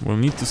know. We'll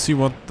need to see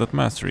what that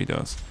mastery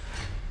does.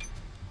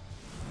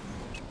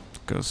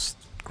 Because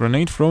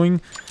grenade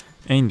throwing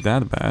ain't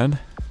that bad.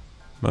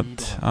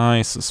 But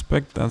I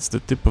suspect that's the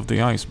tip of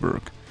the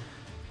iceberg.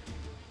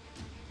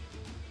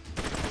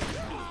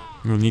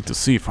 We'll need to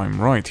see if I'm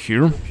right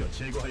here.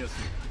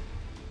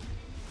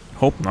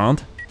 Hope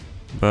not.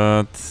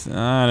 But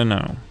I don't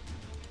know.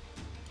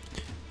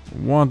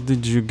 What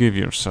did you give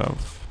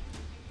yourself?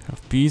 You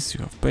have peace,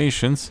 you have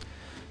patience,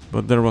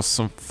 but there was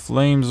some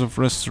flames of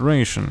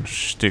restoration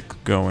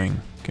shtick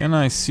going. Can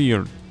I see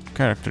your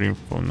character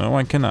info? No,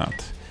 I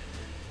cannot.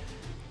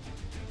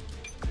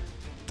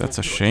 That's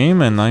a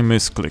shame, and I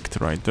misclicked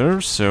right there,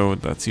 so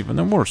that's even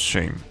a worse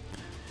shame.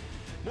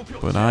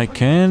 But I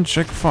can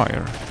check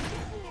fire.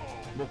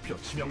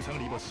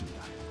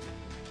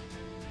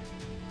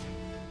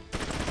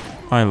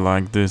 I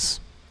like this.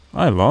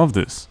 I love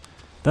this.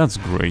 That's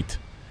great.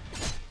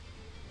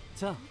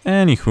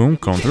 Anywho,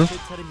 counter.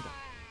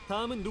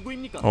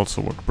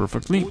 Also worked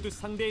perfectly.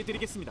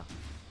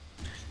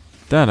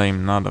 That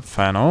I'm not a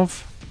fan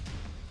of.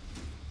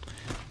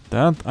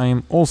 That I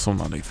am also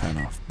not a fan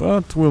of,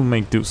 but we'll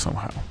make do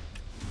somehow.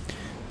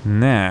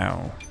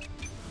 Now,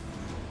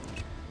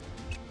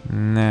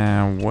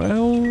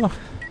 well,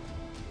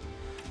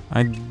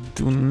 I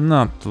do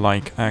not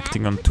like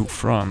acting on two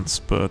fronts,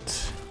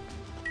 but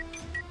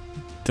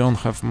don't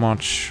have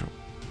much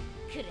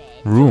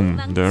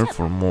room there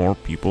for more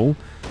people.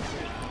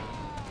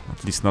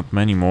 At least not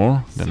many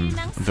more than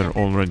there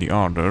already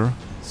are there,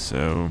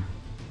 so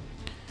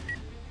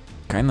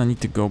kinda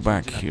need to go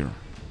back here.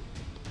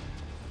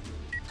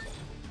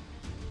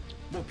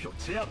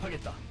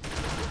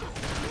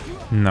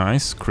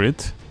 Nice,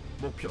 crit.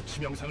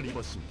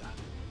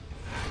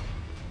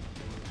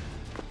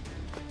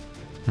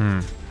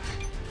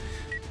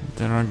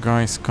 There are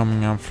guys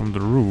coming up from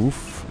the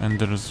roof, and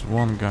there's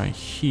one guy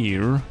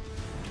here.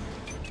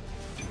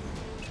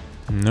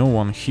 No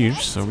one here,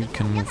 so we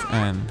can move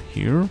Anne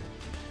here.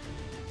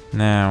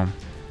 Now,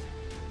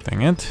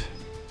 dang it.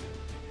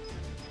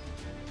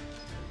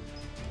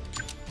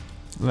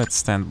 Let's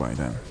stand by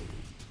then.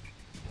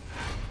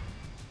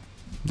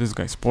 This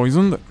guy's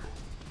poisoned.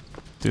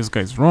 This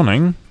guy's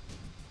running.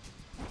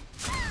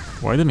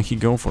 Why didn't he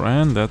go for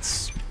Anne?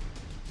 That's...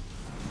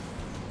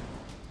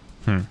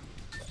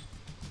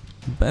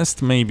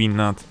 Best maybe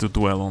not to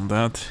dwell on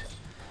that.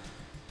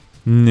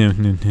 No.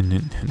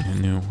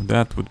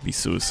 That would be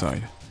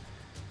suicide.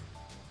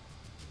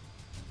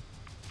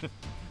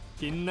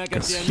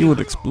 Because he would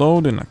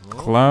explode in a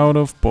cloud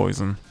of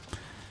poison.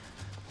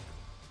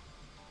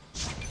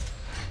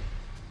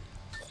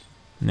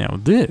 Now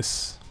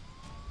this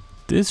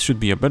should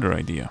be a better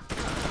idea.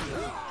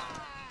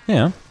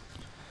 Yeah.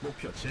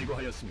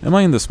 Am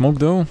I in the smoke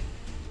though?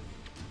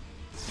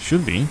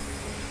 Should be.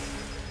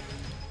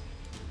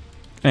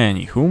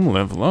 Anywho,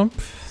 level up.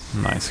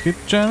 Nice hit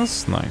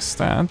chance, nice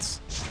stats.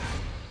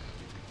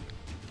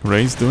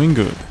 Ray's doing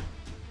good.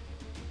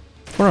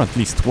 Or at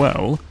least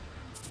well.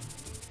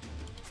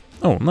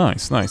 Oh,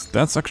 nice.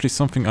 That's actually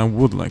something I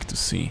would like to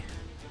see.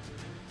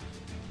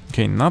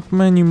 Okay, not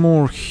many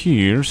more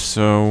here,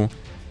 so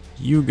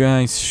you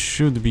guys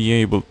should be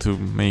able to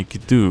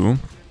make do.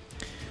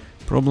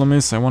 Problem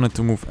is, I wanted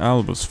to move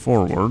Albus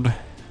forward,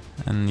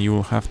 and you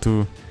will have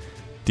to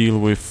deal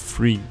with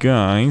 3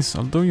 guys,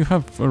 although you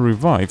have a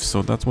revive,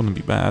 so that wouldn't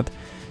be bad.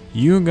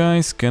 You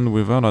guys can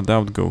without a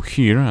doubt go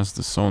here, as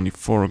there's only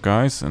 4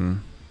 guys,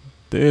 and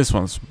this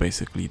one's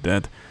basically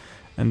dead.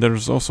 And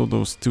there's also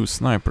those 2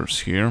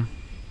 snipers here.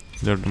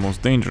 They're the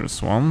most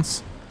dangerous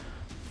ones,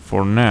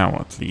 for now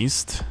at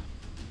least.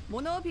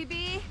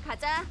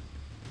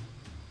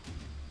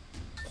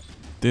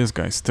 This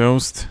guy's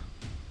toast.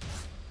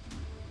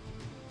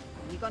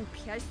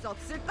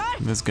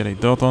 Let's get a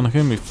dot on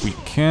him if we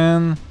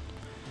can.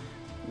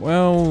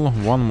 Well,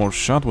 one more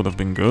shot would have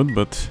been good,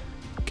 but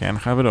can't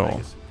have it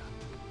all.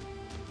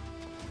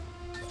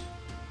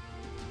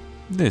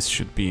 This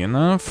should be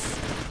enough.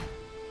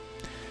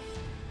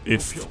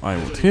 If I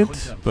would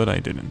hit, but I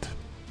didn't.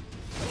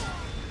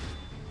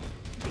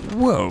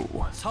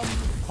 Whoa!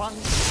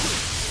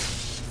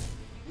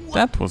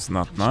 That was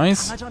not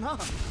nice.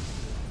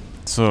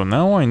 So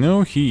now I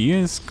know he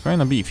is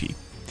kinda beefy.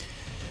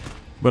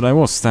 But I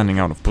was standing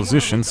out of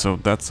position, so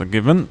that's a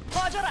given.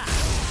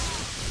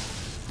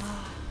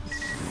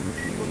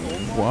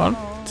 What?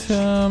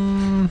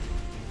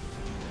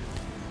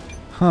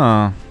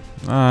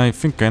 I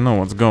think I know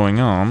what's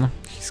going on.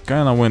 He's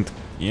kinda went...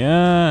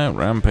 Yeah,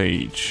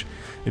 Rampage.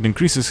 It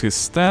increases his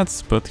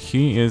stats, but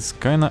he is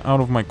kinda out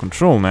of my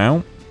control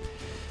now.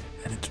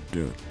 And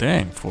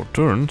dang, 4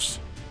 turns.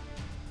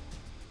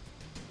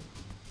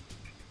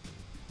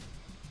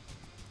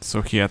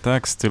 So he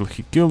attacks till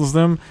he kills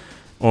them,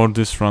 or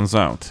this runs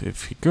out.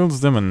 If he kills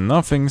them and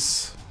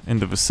nothing's in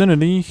the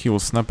vicinity, he will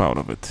snap out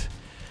of it.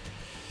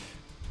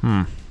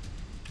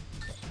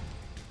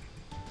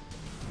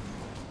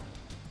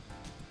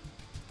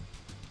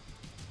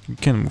 We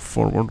can move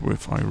forward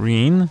with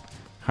Irene,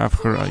 have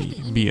her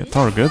be a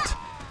target.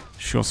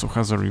 She also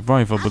has a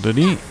revive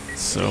ability,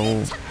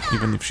 so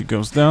even if she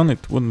goes down,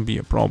 it wouldn't be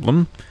a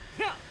problem.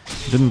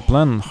 Didn't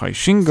plan on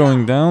Haixing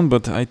going down,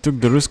 but I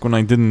took the risk when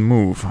I didn't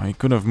move. I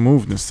could have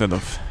moved instead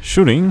of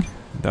shooting.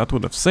 That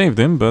would have saved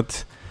him,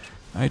 but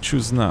I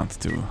choose not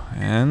to.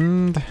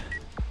 And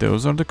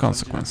those are the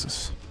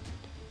consequences.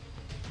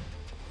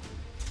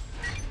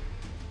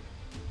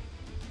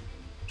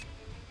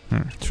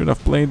 Should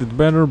have played it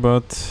better,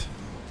 but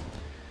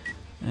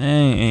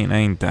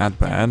ain't that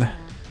bad.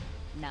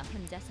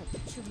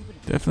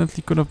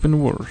 Definitely could have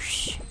been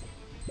worse.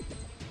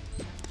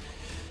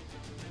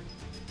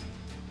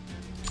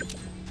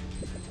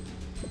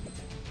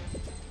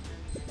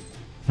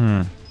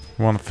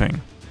 One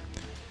thing.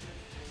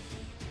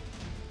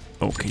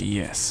 Okay,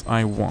 yes,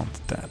 I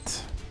want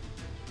that.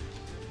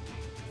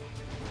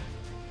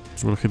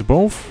 We'll hit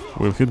both?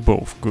 We'll hit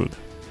both, good.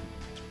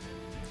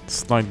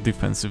 Slight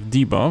defensive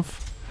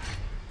debuff.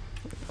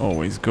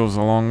 Always goes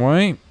a long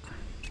way.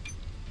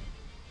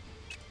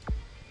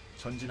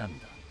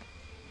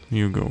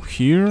 You go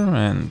here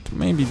and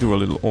maybe do a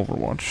little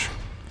overwatch.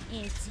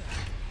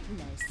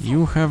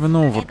 You have an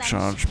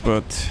overcharge,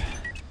 but...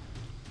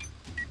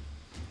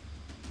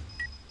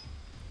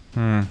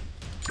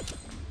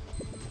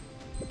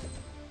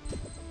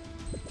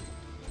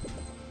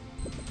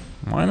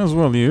 might as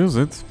well use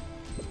it.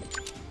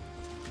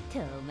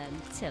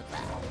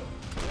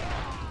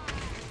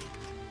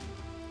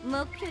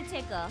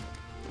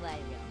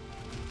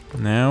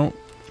 Now,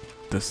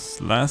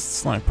 this last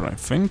sniper, I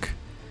think.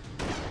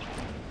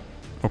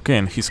 Okay,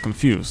 and he's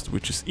confused,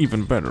 which is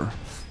even better.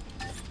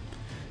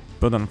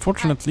 But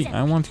unfortunately,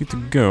 I want you to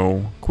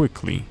go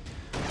quickly.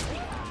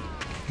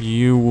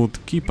 You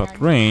would keep at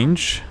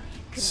range,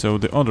 so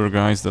the other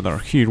guys that are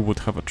here would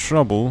have a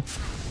trouble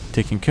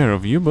taking care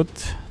of you,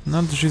 but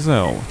not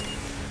Giselle.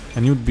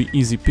 And you'd be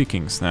easy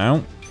pickings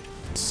now.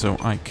 So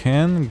I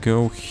can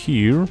go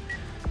here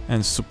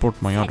and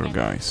support my other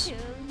guys.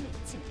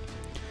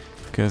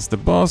 Because the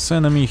boss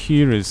enemy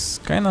here is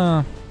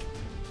kinda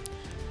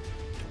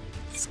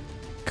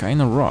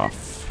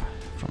rough,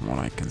 from what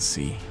I can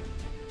see.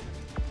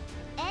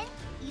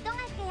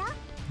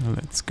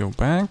 Let's go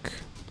back.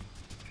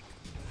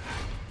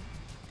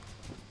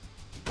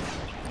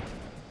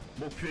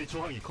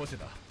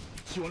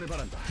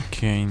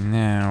 Okay,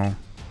 now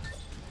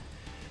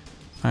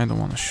I don't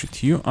want to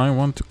shoot you. I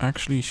want to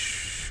actually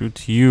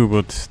shoot you,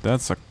 but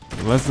that's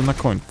less than a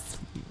coin.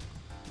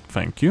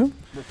 Thank you.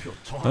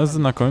 Less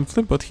than a coin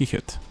flip, but he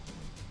hit.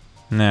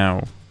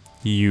 Now,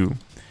 you.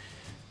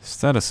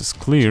 Status is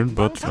cleared,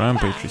 but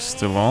Rampage is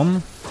still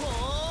on.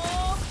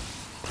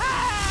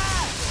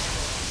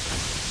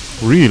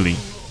 Really?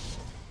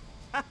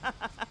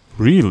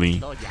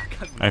 Really?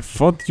 I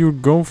thought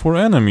you'd go for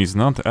enemies,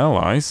 not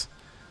allies.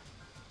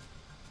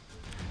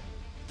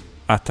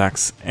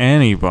 Attacks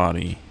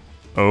anybody.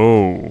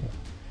 Oh.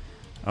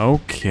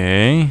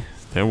 Okay.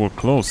 They were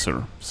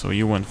closer, so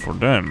you went for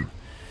them.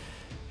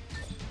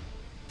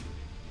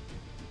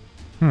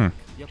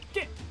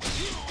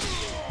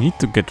 Need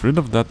to get rid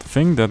of that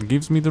thing that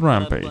gives me the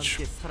rampage.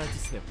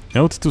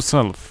 Note to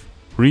self.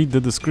 Read the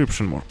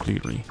description more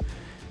clearly.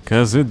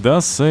 Cause it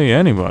does say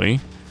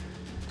anybody.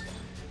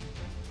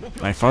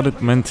 I thought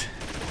it meant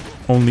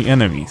only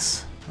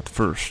enemies at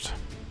first.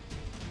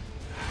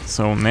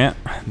 So nah,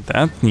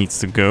 that needs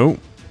to go.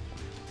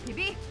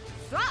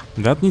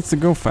 That needs to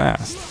go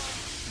fast.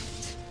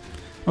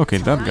 Okay,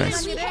 that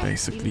guy's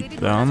basically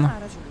done.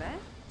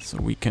 So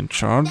we can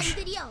charge.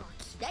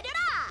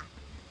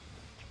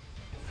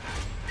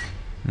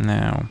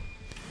 Now.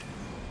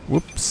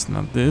 Whoops,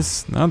 not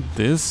this, not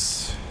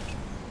this.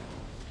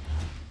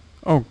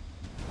 Oh,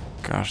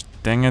 gosh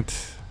dang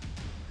it.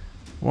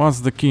 What's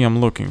the key I'm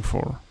looking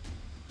for?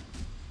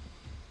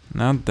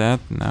 Not that,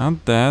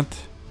 not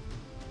that.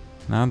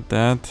 Not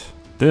that.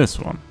 This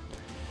one.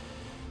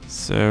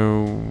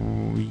 So,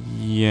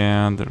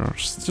 yeah, there are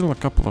still a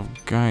couple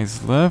of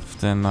guys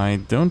left and I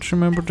don't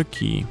remember the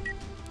key.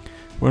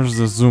 Where's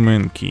the zoom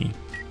in key?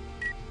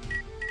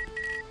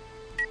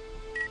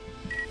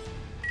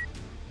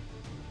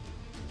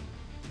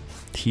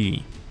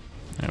 T.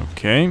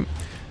 Okay.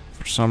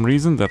 For some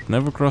reason that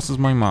never crosses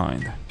my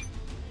mind.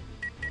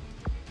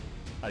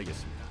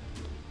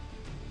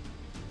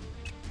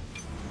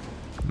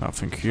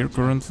 Nothing here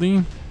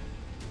currently.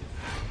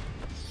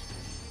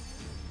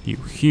 You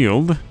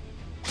healed.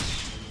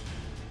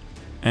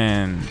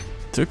 And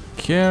took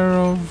care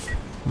of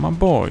my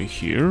boy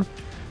here.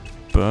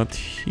 But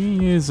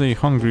he is a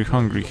hungry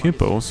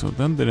hippo, so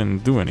that didn't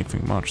do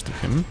anything much to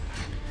him.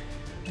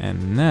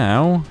 And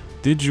now,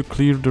 did you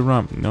clear the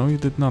ramp? No, you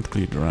did not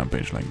clear the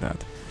rampage like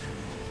that.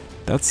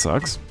 That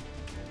sucks.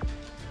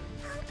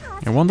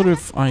 I wonder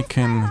if I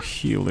can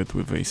heal it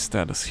with a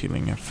status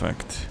healing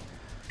effect.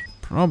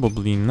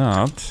 Probably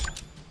not.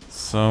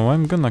 So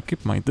I'm gonna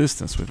keep my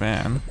distance with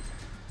Anne.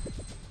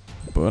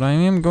 But I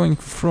am going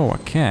to throw a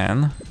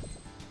can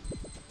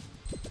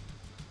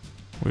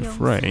with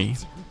Ray.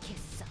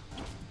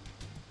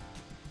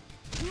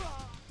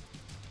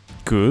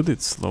 good,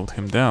 it slowed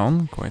him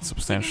down quite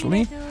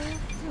substantially.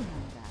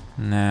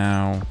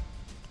 Now,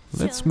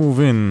 let's move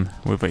in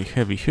with a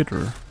heavy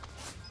hitter.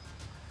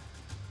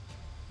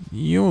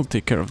 You'll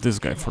take care of this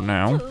guy for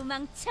now.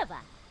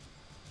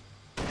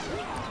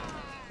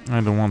 I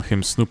don't want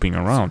him snooping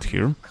around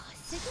here.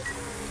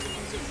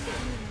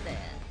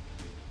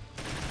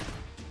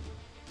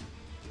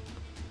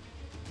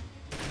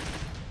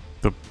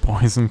 The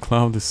poison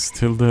cloud is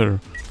still there.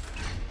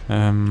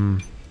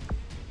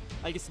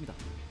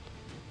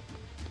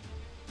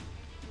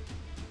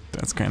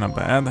 That's kinda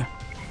bad.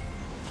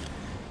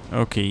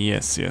 Okay,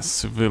 yes,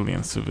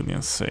 civilian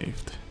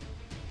saved.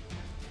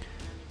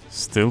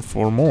 Still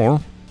 4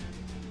 more.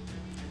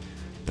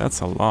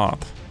 That's a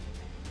lot.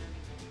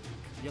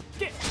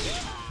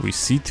 We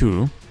see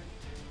 2.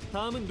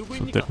 So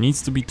there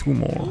needs to be 2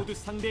 more.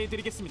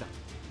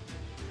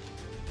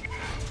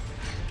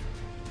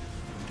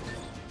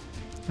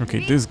 Okay,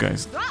 this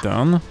guy's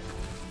done.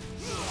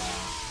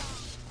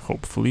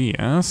 Hopefully,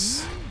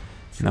 yes.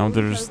 Now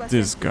there's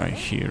this guy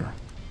here,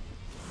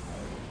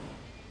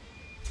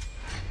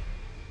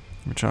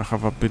 which I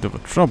have a bit of a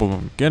trouble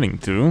of getting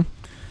to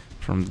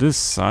from this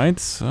side,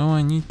 so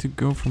I need to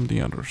go from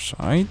the other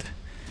side.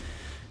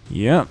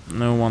 Yeah,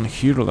 no one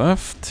here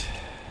left.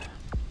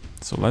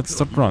 So let's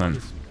start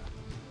running.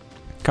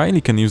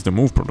 Kylie can use the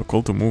move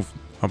protocol to move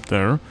up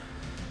there.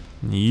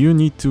 You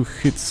need to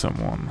hit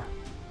someone.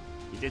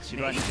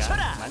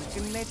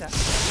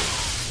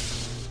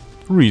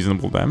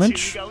 Reasonable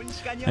damage.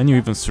 And you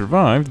even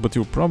survived, but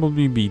you'll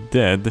probably be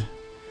dead.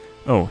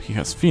 Oh, he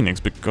has Phoenix,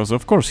 because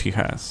of course he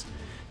has.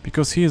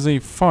 Because he is a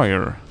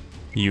fire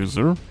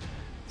user.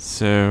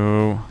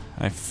 So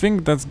I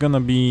think that's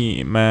gonna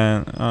be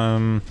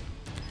a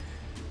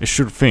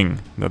sure thing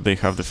that they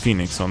have the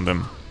Phoenix on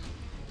them.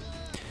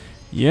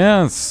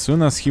 Yeah, as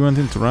soon as he went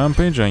into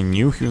Rampage, I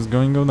knew he was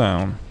going to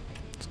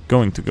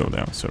go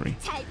down. Sorry.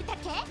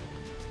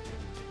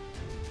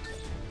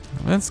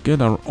 Let's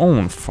get our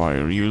own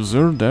fire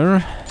user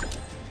there.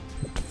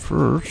 But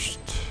first...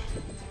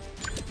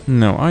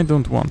 No, I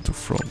don't want to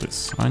throw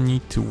this. I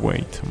need to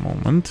wait a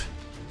moment.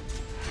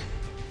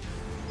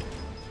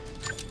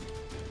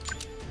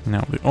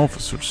 Now the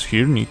officers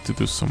here need to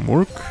do some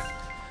work.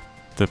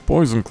 The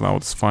poison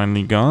cloud's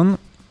finally gone,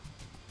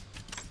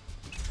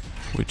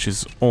 which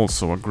is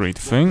also a great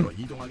thing.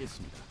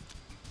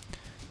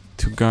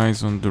 2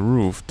 guys on the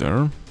roof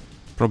there.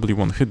 Probably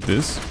won't hit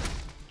this.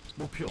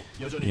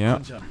 Yeah.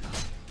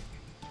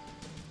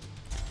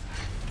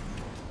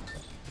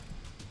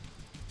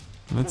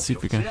 Let's see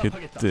if we can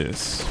hit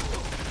this.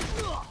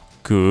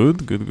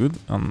 Good.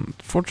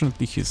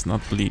 Unfortunately, he's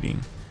not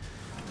bleeding.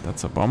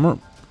 That's a bummer.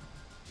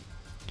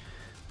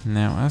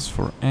 Now, as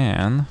for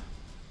Anne,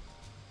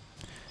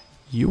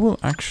 you will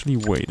actually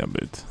wait a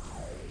bit.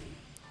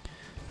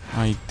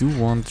 I do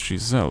want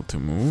Giselle to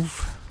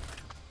move.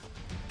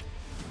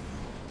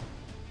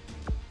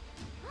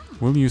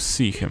 Will you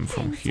see him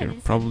from here?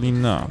 Probably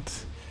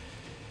not.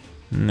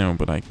 No,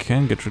 but I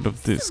can get rid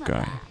of this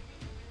guy.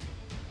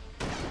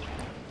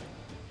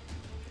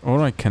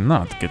 Or I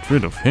cannot get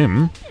rid of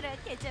him,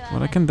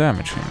 but I can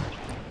damage him.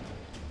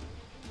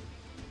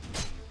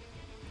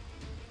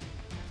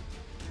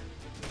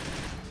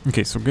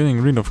 Okay, so getting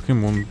rid of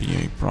him won't be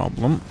a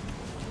problem.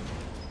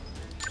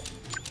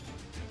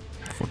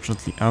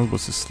 Fortunately,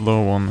 Albus is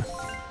slow on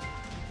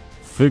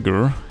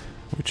vigor,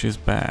 which is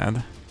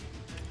bad.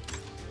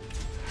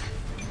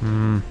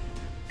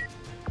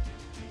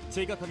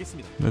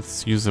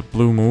 Let's use a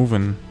blue move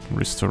and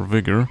restore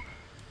vigor.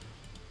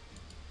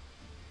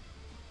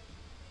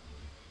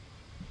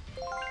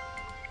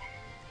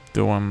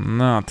 Though I'm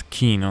not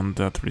keen on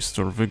that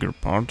restore vigor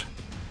part.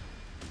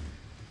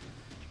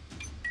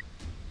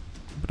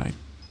 But I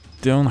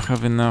don't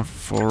have enough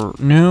for...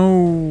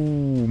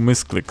 No!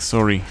 Misclick,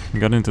 sorry.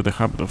 Got into the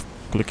habit of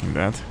clicking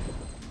that.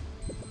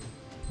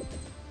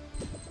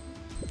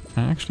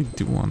 I actually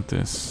do want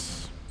this.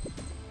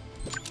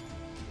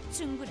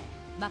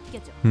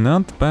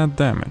 Not bad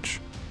damage.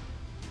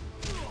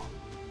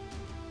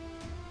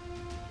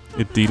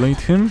 It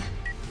delayed him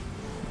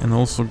and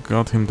also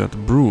got him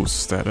that bruise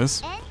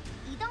status,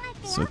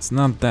 so it's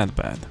not that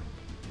bad.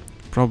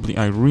 Probably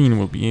Irene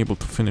will be able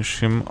to finish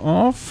him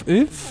off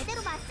if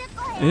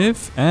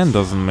Anne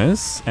doesn't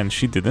miss, and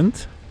she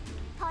didn't.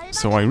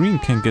 So Irene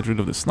can get rid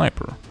of the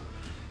sniper.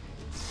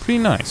 Pretty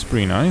nice,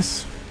 pretty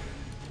nice.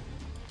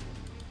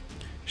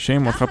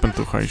 Shame what happened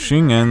to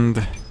Haixing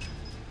and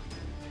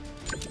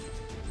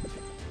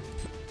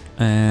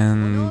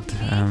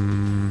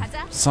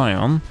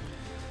Sion.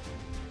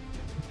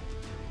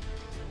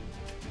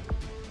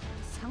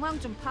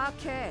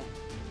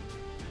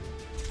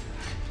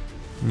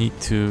 Need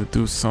to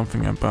do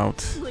something about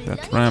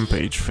that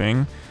Rampage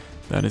thing.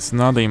 That is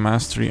not a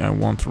mastery I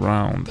want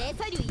around,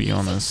 to be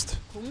honest.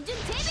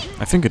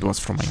 I think it was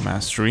from my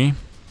mastery.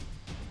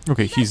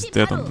 Okay, he's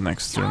dead on the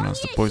next turn as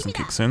the poison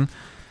kicks in.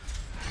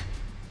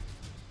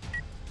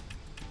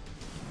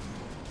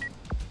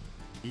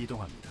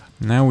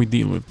 Now we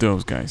deal with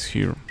those guys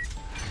here.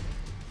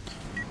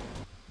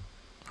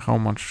 How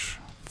much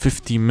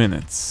 50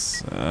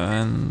 minutes.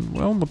 And,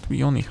 well, but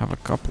we only have a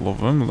couple of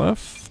them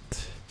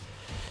left.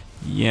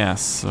 Yeah,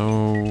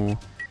 so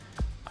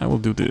I will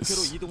do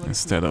this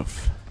instead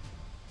of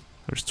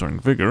restoring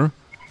vigor.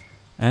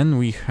 And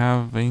we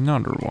have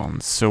another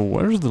one. So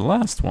where's the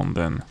last one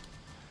then?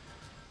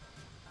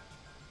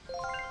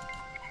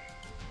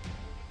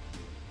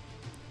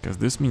 Because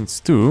this means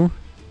 2.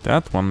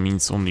 That one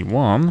means only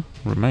 1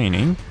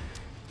 remaining.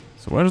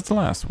 So where's the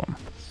last one?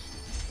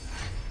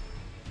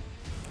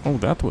 Oh,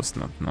 that was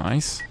not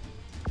nice.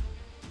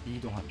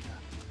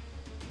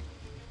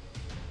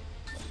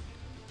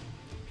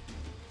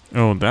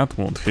 Oh, that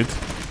won't hit.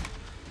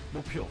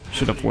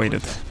 Should have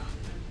waited.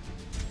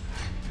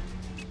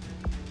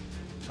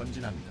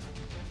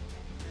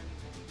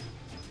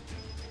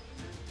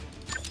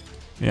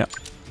 Yeah.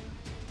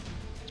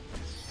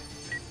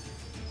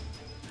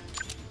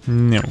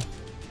 No.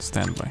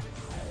 Stand by.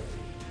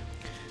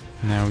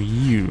 Now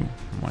you,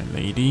 my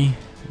lady,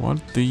 what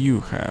do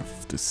you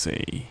have to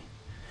say?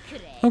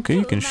 Okay,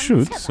 you can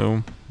shoot,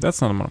 so that's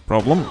not a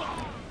problem.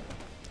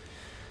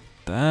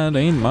 That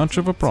ain't much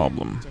of a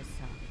problem.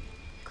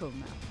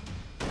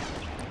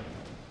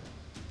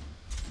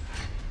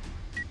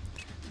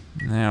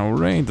 Now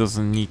Ray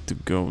doesn't need to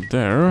go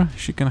there,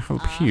 she can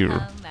help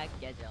here.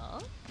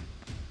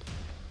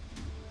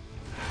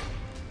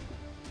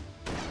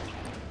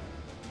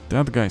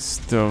 That guy's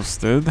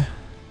toasted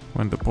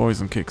when the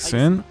poison kicks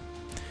in.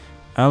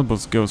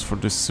 Albus goes for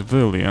this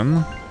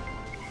civilian.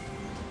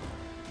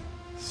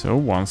 So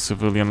one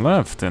civilian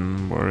left,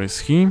 and where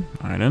is he?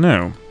 I don't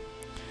know.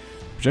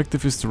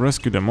 Objective is to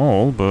rescue them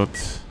all,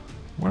 but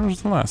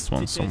where's the last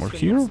one? Somewhere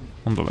here?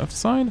 On the left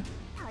side?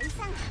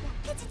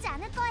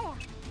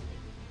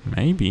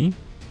 Maybe.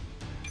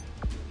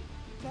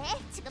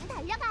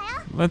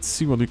 Let's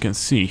see what we can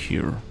see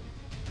here.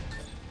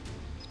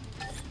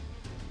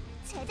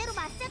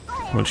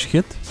 Will she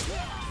hit?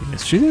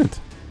 Yes, she did.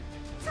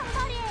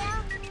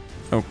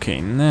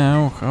 Okay,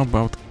 now how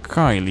about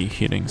Kylie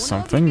hitting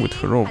something with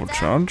her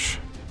overcharge?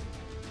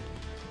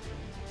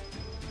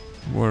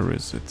 Where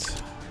is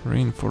it?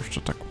 Reinforced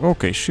attack.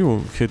 Okay, she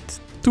will hit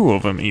 2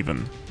 of them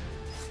even.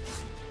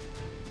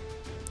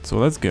 So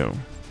let's go.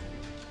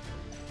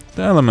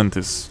 The element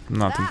is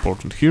not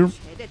important here.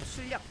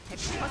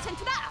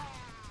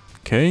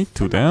 Okay,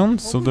 2 down,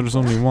 so there's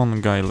only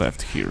 1 guy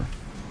left here.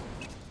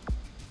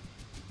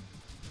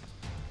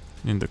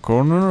 In the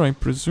corner, I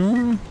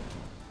presume.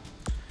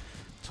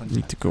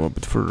 Need to go a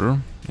bit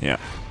further. Yeah,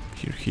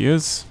 here he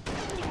is.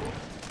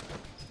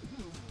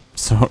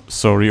 So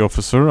sorry,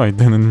 officer. I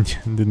didn't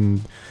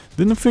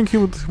think he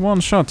would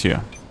one-shot you.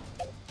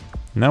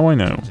 Now I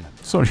know.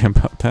 Sorry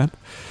about that.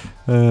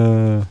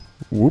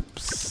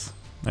 Whoops.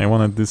 I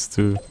wanted this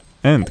to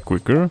end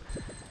quicker.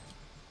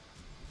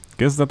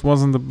 Guess that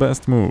wasn't the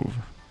best move.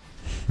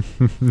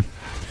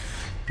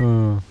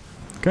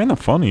 Kinda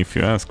funny if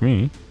you ask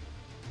me.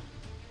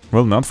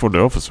 Well, not for the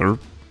officer.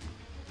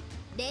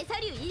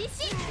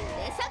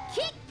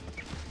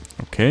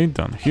 Okay,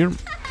 done here.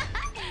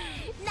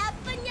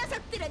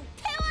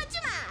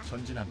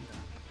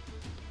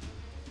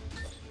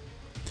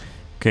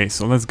 Okay,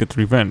 so let's get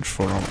revenge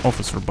for our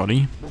officer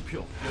buddy.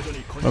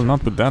 Well,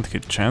 not with that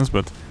hit chance,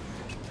 but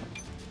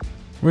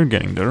we're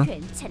getting there.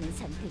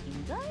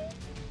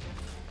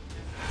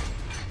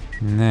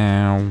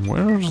 Now,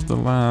 where's the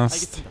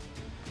last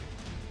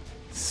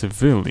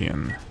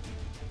civilian?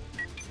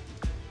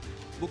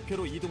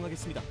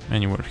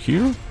 Anywhere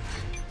here?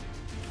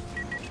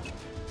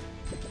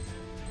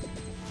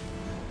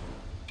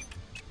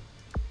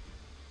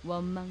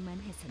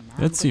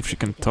 Let's see if she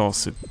can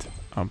toss it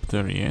up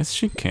there. Yes,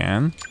 she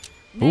can.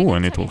 Oh,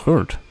 and it will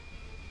hurt.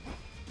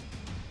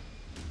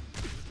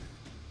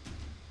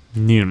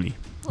 Nearly.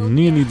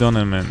 Nearly done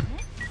him in.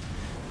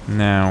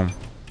 Now,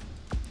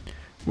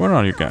 where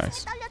are you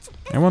guys?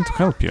 I want to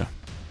help you.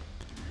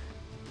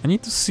 I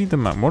need to see the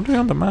map. Were they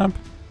on the map?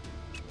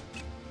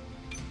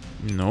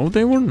 No,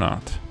 they were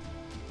not.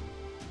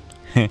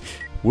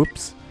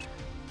 Whoops.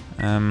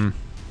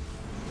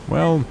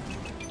 Well,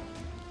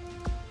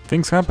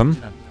 things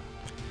happen.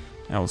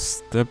 I'll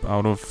step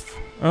out of...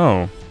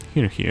 Oh,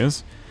 here he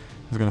is.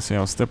 I was gonna say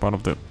I'll step out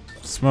of the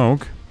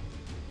smoke.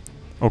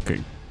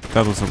 Okay,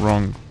 that was a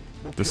wrong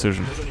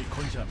decision.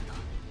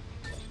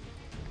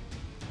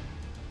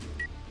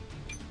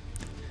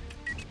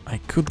 I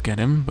could get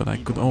him, but I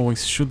could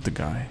always shoot the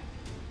guy.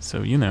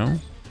 So, you know.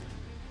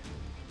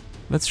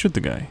 Let's shoot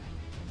the guy.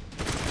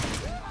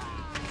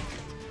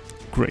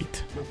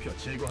 Great.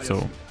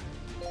 So,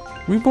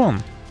 we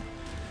won.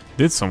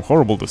 Did some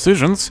horrible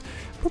decisions,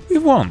 but we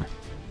won.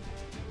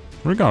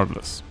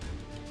 Regardless.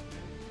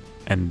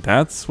 And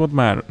that's what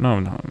matters. No,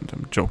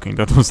 I'm joking.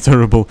 That was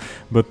terrible.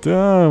 But,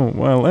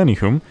 well,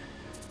 anywho.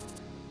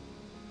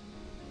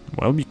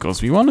 Well,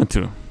 because we wanted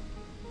to.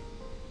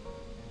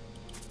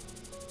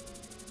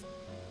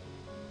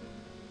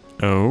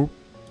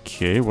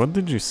 Okay, what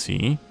did you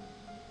see?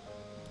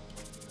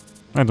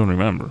 I don't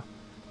remember.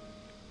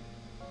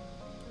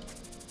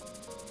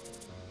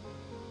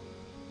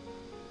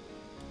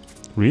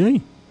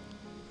 Really?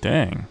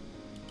 Dang.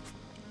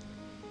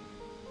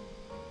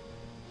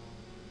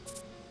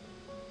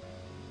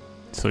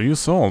 So you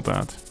saw all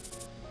that.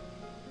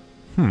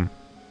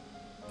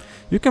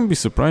 You can be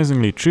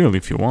surprisingly chill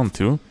if you want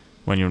to,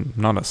 when you're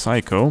not a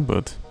psycho,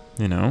 but,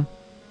 you know.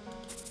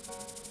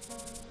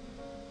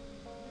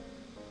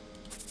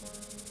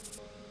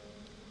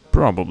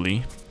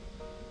 Probably.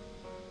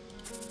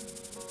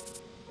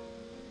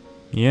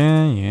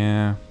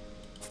 Yeah.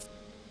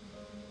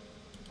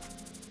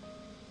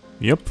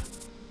 Yep.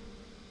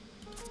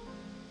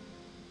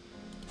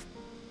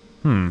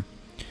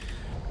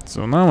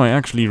 So now I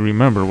actually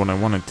remember what I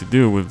wanted to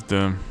do with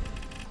the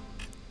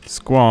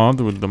squad,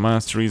 with the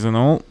masteries and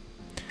all,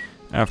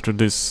 after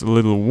this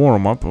little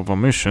warm-up of a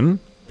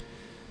mission.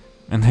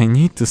 And I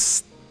need to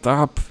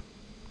stop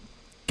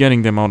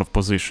getting them out of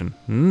position.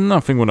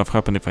 Nothing would have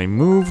happened if I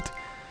moved,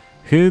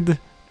 hid,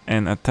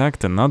 and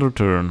attacked another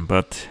turn,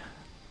 but,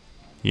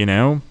 you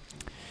know,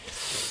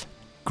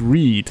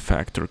 greed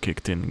factor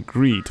kicked in,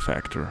 greed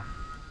factor.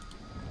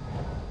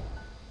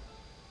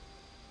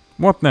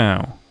 What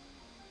now?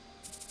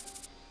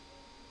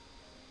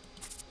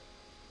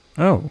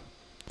 Oh.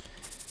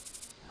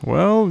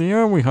 Well,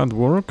 yeah, we had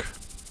work.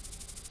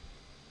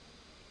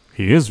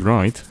 He is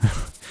right.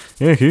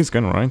 Yeah, he's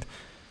kinda right.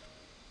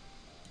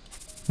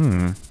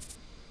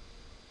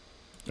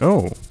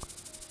 Oh.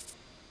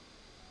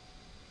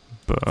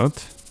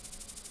 But...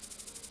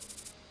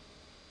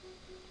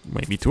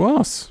 maybe to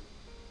us.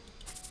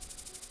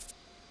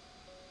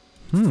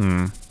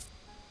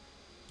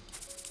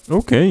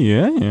 Okay,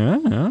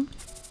 yeah.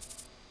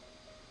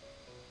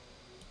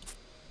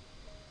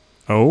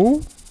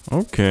 Oh,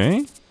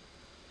 okay.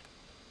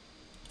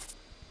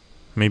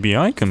 Maybe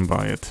I can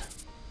buy it.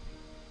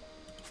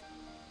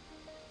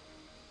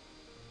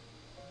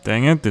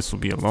 Dang it, this will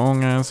be a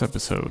long-ass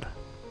episode.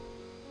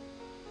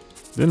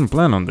 Didn't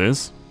plan on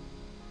this.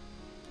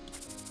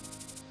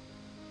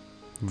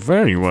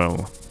 Very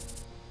well.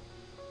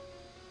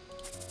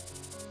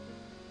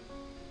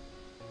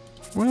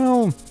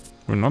 Well,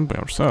 we're not by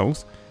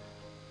ourselves.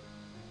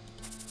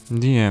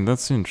 Yeah,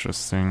 that's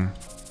interesting.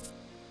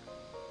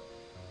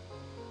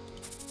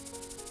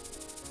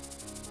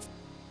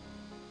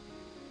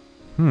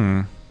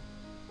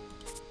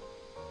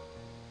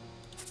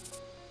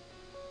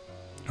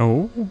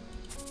 Oh.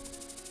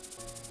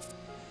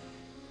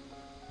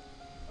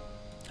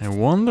 I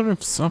wonder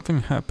if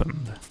something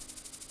happened.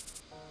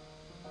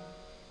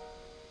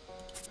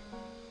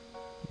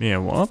 Yeah,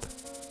 what?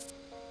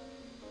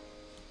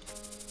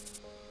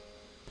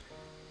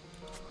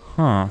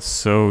 Huh,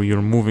 so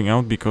you're moving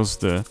out because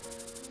the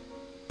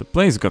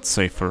place got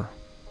safer,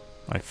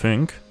 I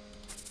think.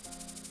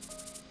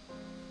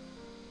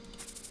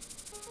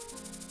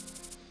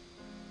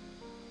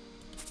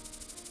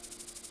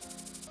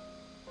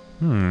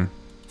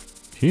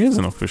 He is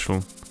an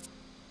official.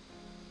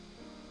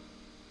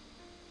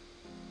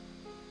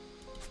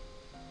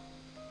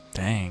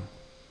 Dang.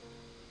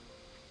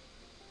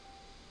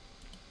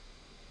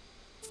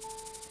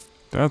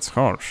 That's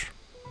harsh.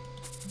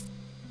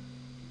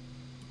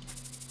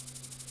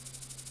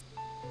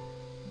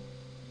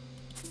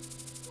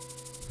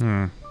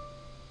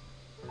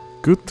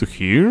 Good to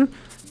hear.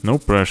 No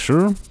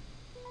pressure.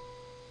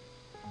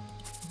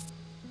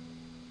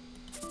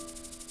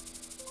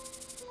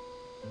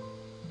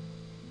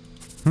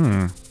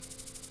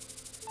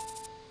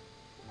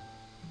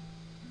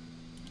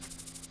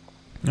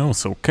 Oh,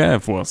 so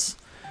Kev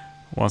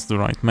was the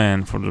right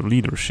man for the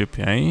leadership,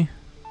 eh?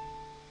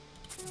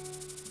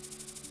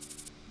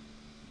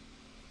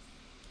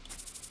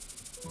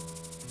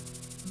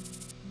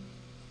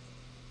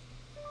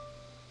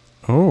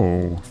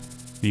 Oh,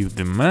 you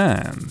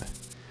demand.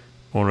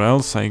 Or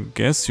else I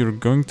guess you're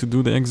going to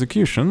do the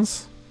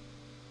executions?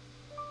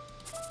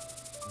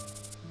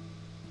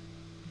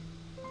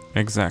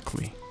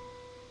 Exactly.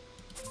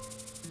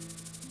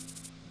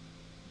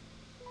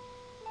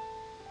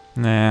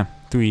 Nah,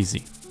 too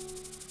easy.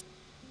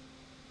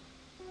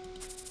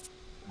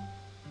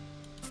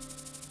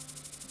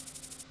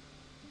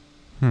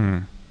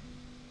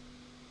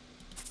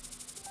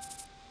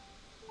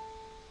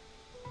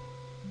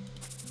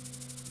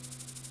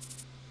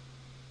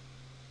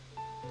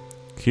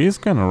 He's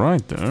kinda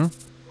right there.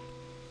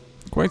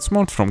 Quite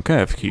smart from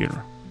Kev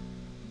here.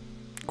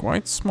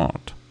 Quite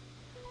smart.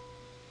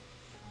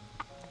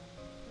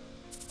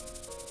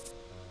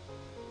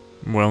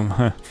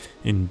 Well,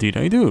 indeed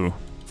I do.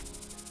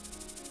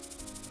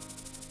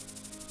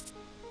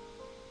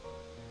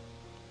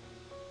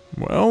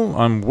 Well,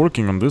 I'm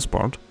working on this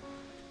part.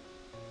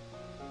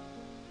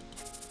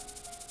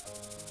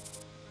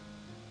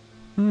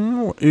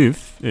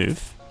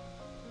 If...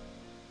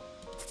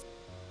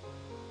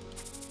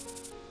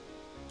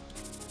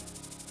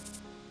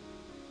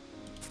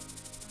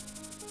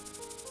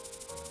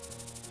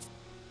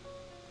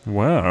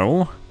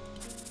 Well...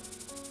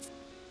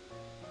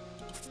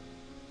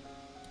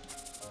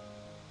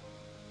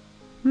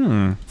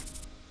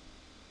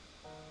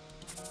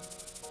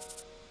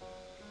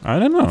 I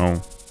don't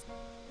know.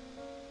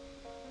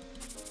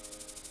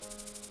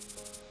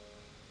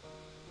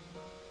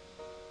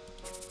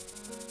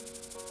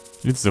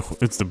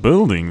 It's the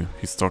building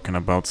he's talking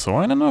about, so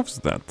I don't know if it's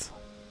that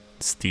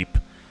steep.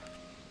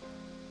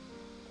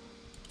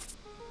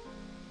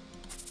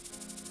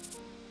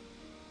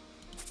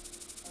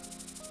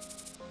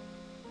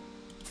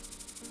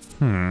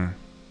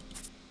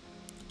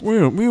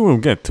 We will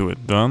get to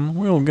it, Don.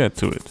 We'll get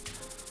to it.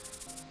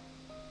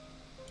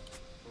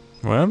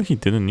 Well, he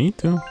didn't need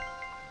to.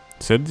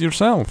 Said it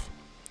yourself.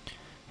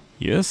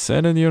 Yes,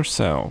 said it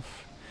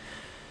yourself.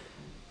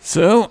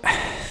 So,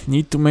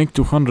 need to make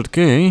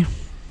 200k.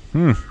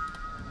 Need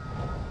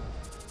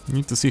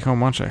to see how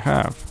much I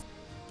have.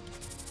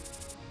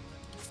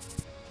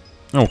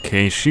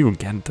 Okay, she'll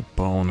get the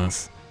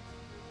bonus.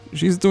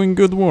 She's doing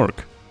good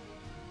work.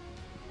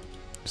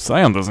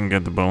 Scion doesn't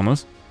get the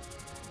bonus.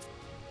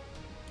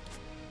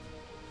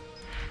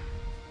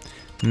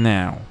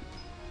 Now,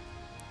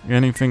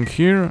 anything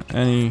here?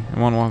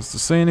 Anyone wants to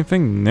say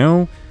anything?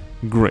 No?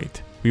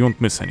 Great. We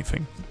won't miss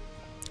anything.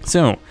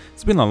 So,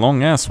 it's been a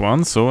long ass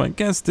one, so I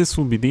guess this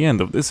will be the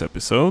end of this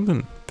episode,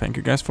 and thank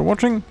you guys for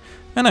watching,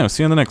 and I'll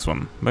see you in the next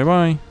one. Bye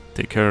bye,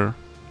 take care,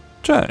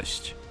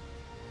 cześć!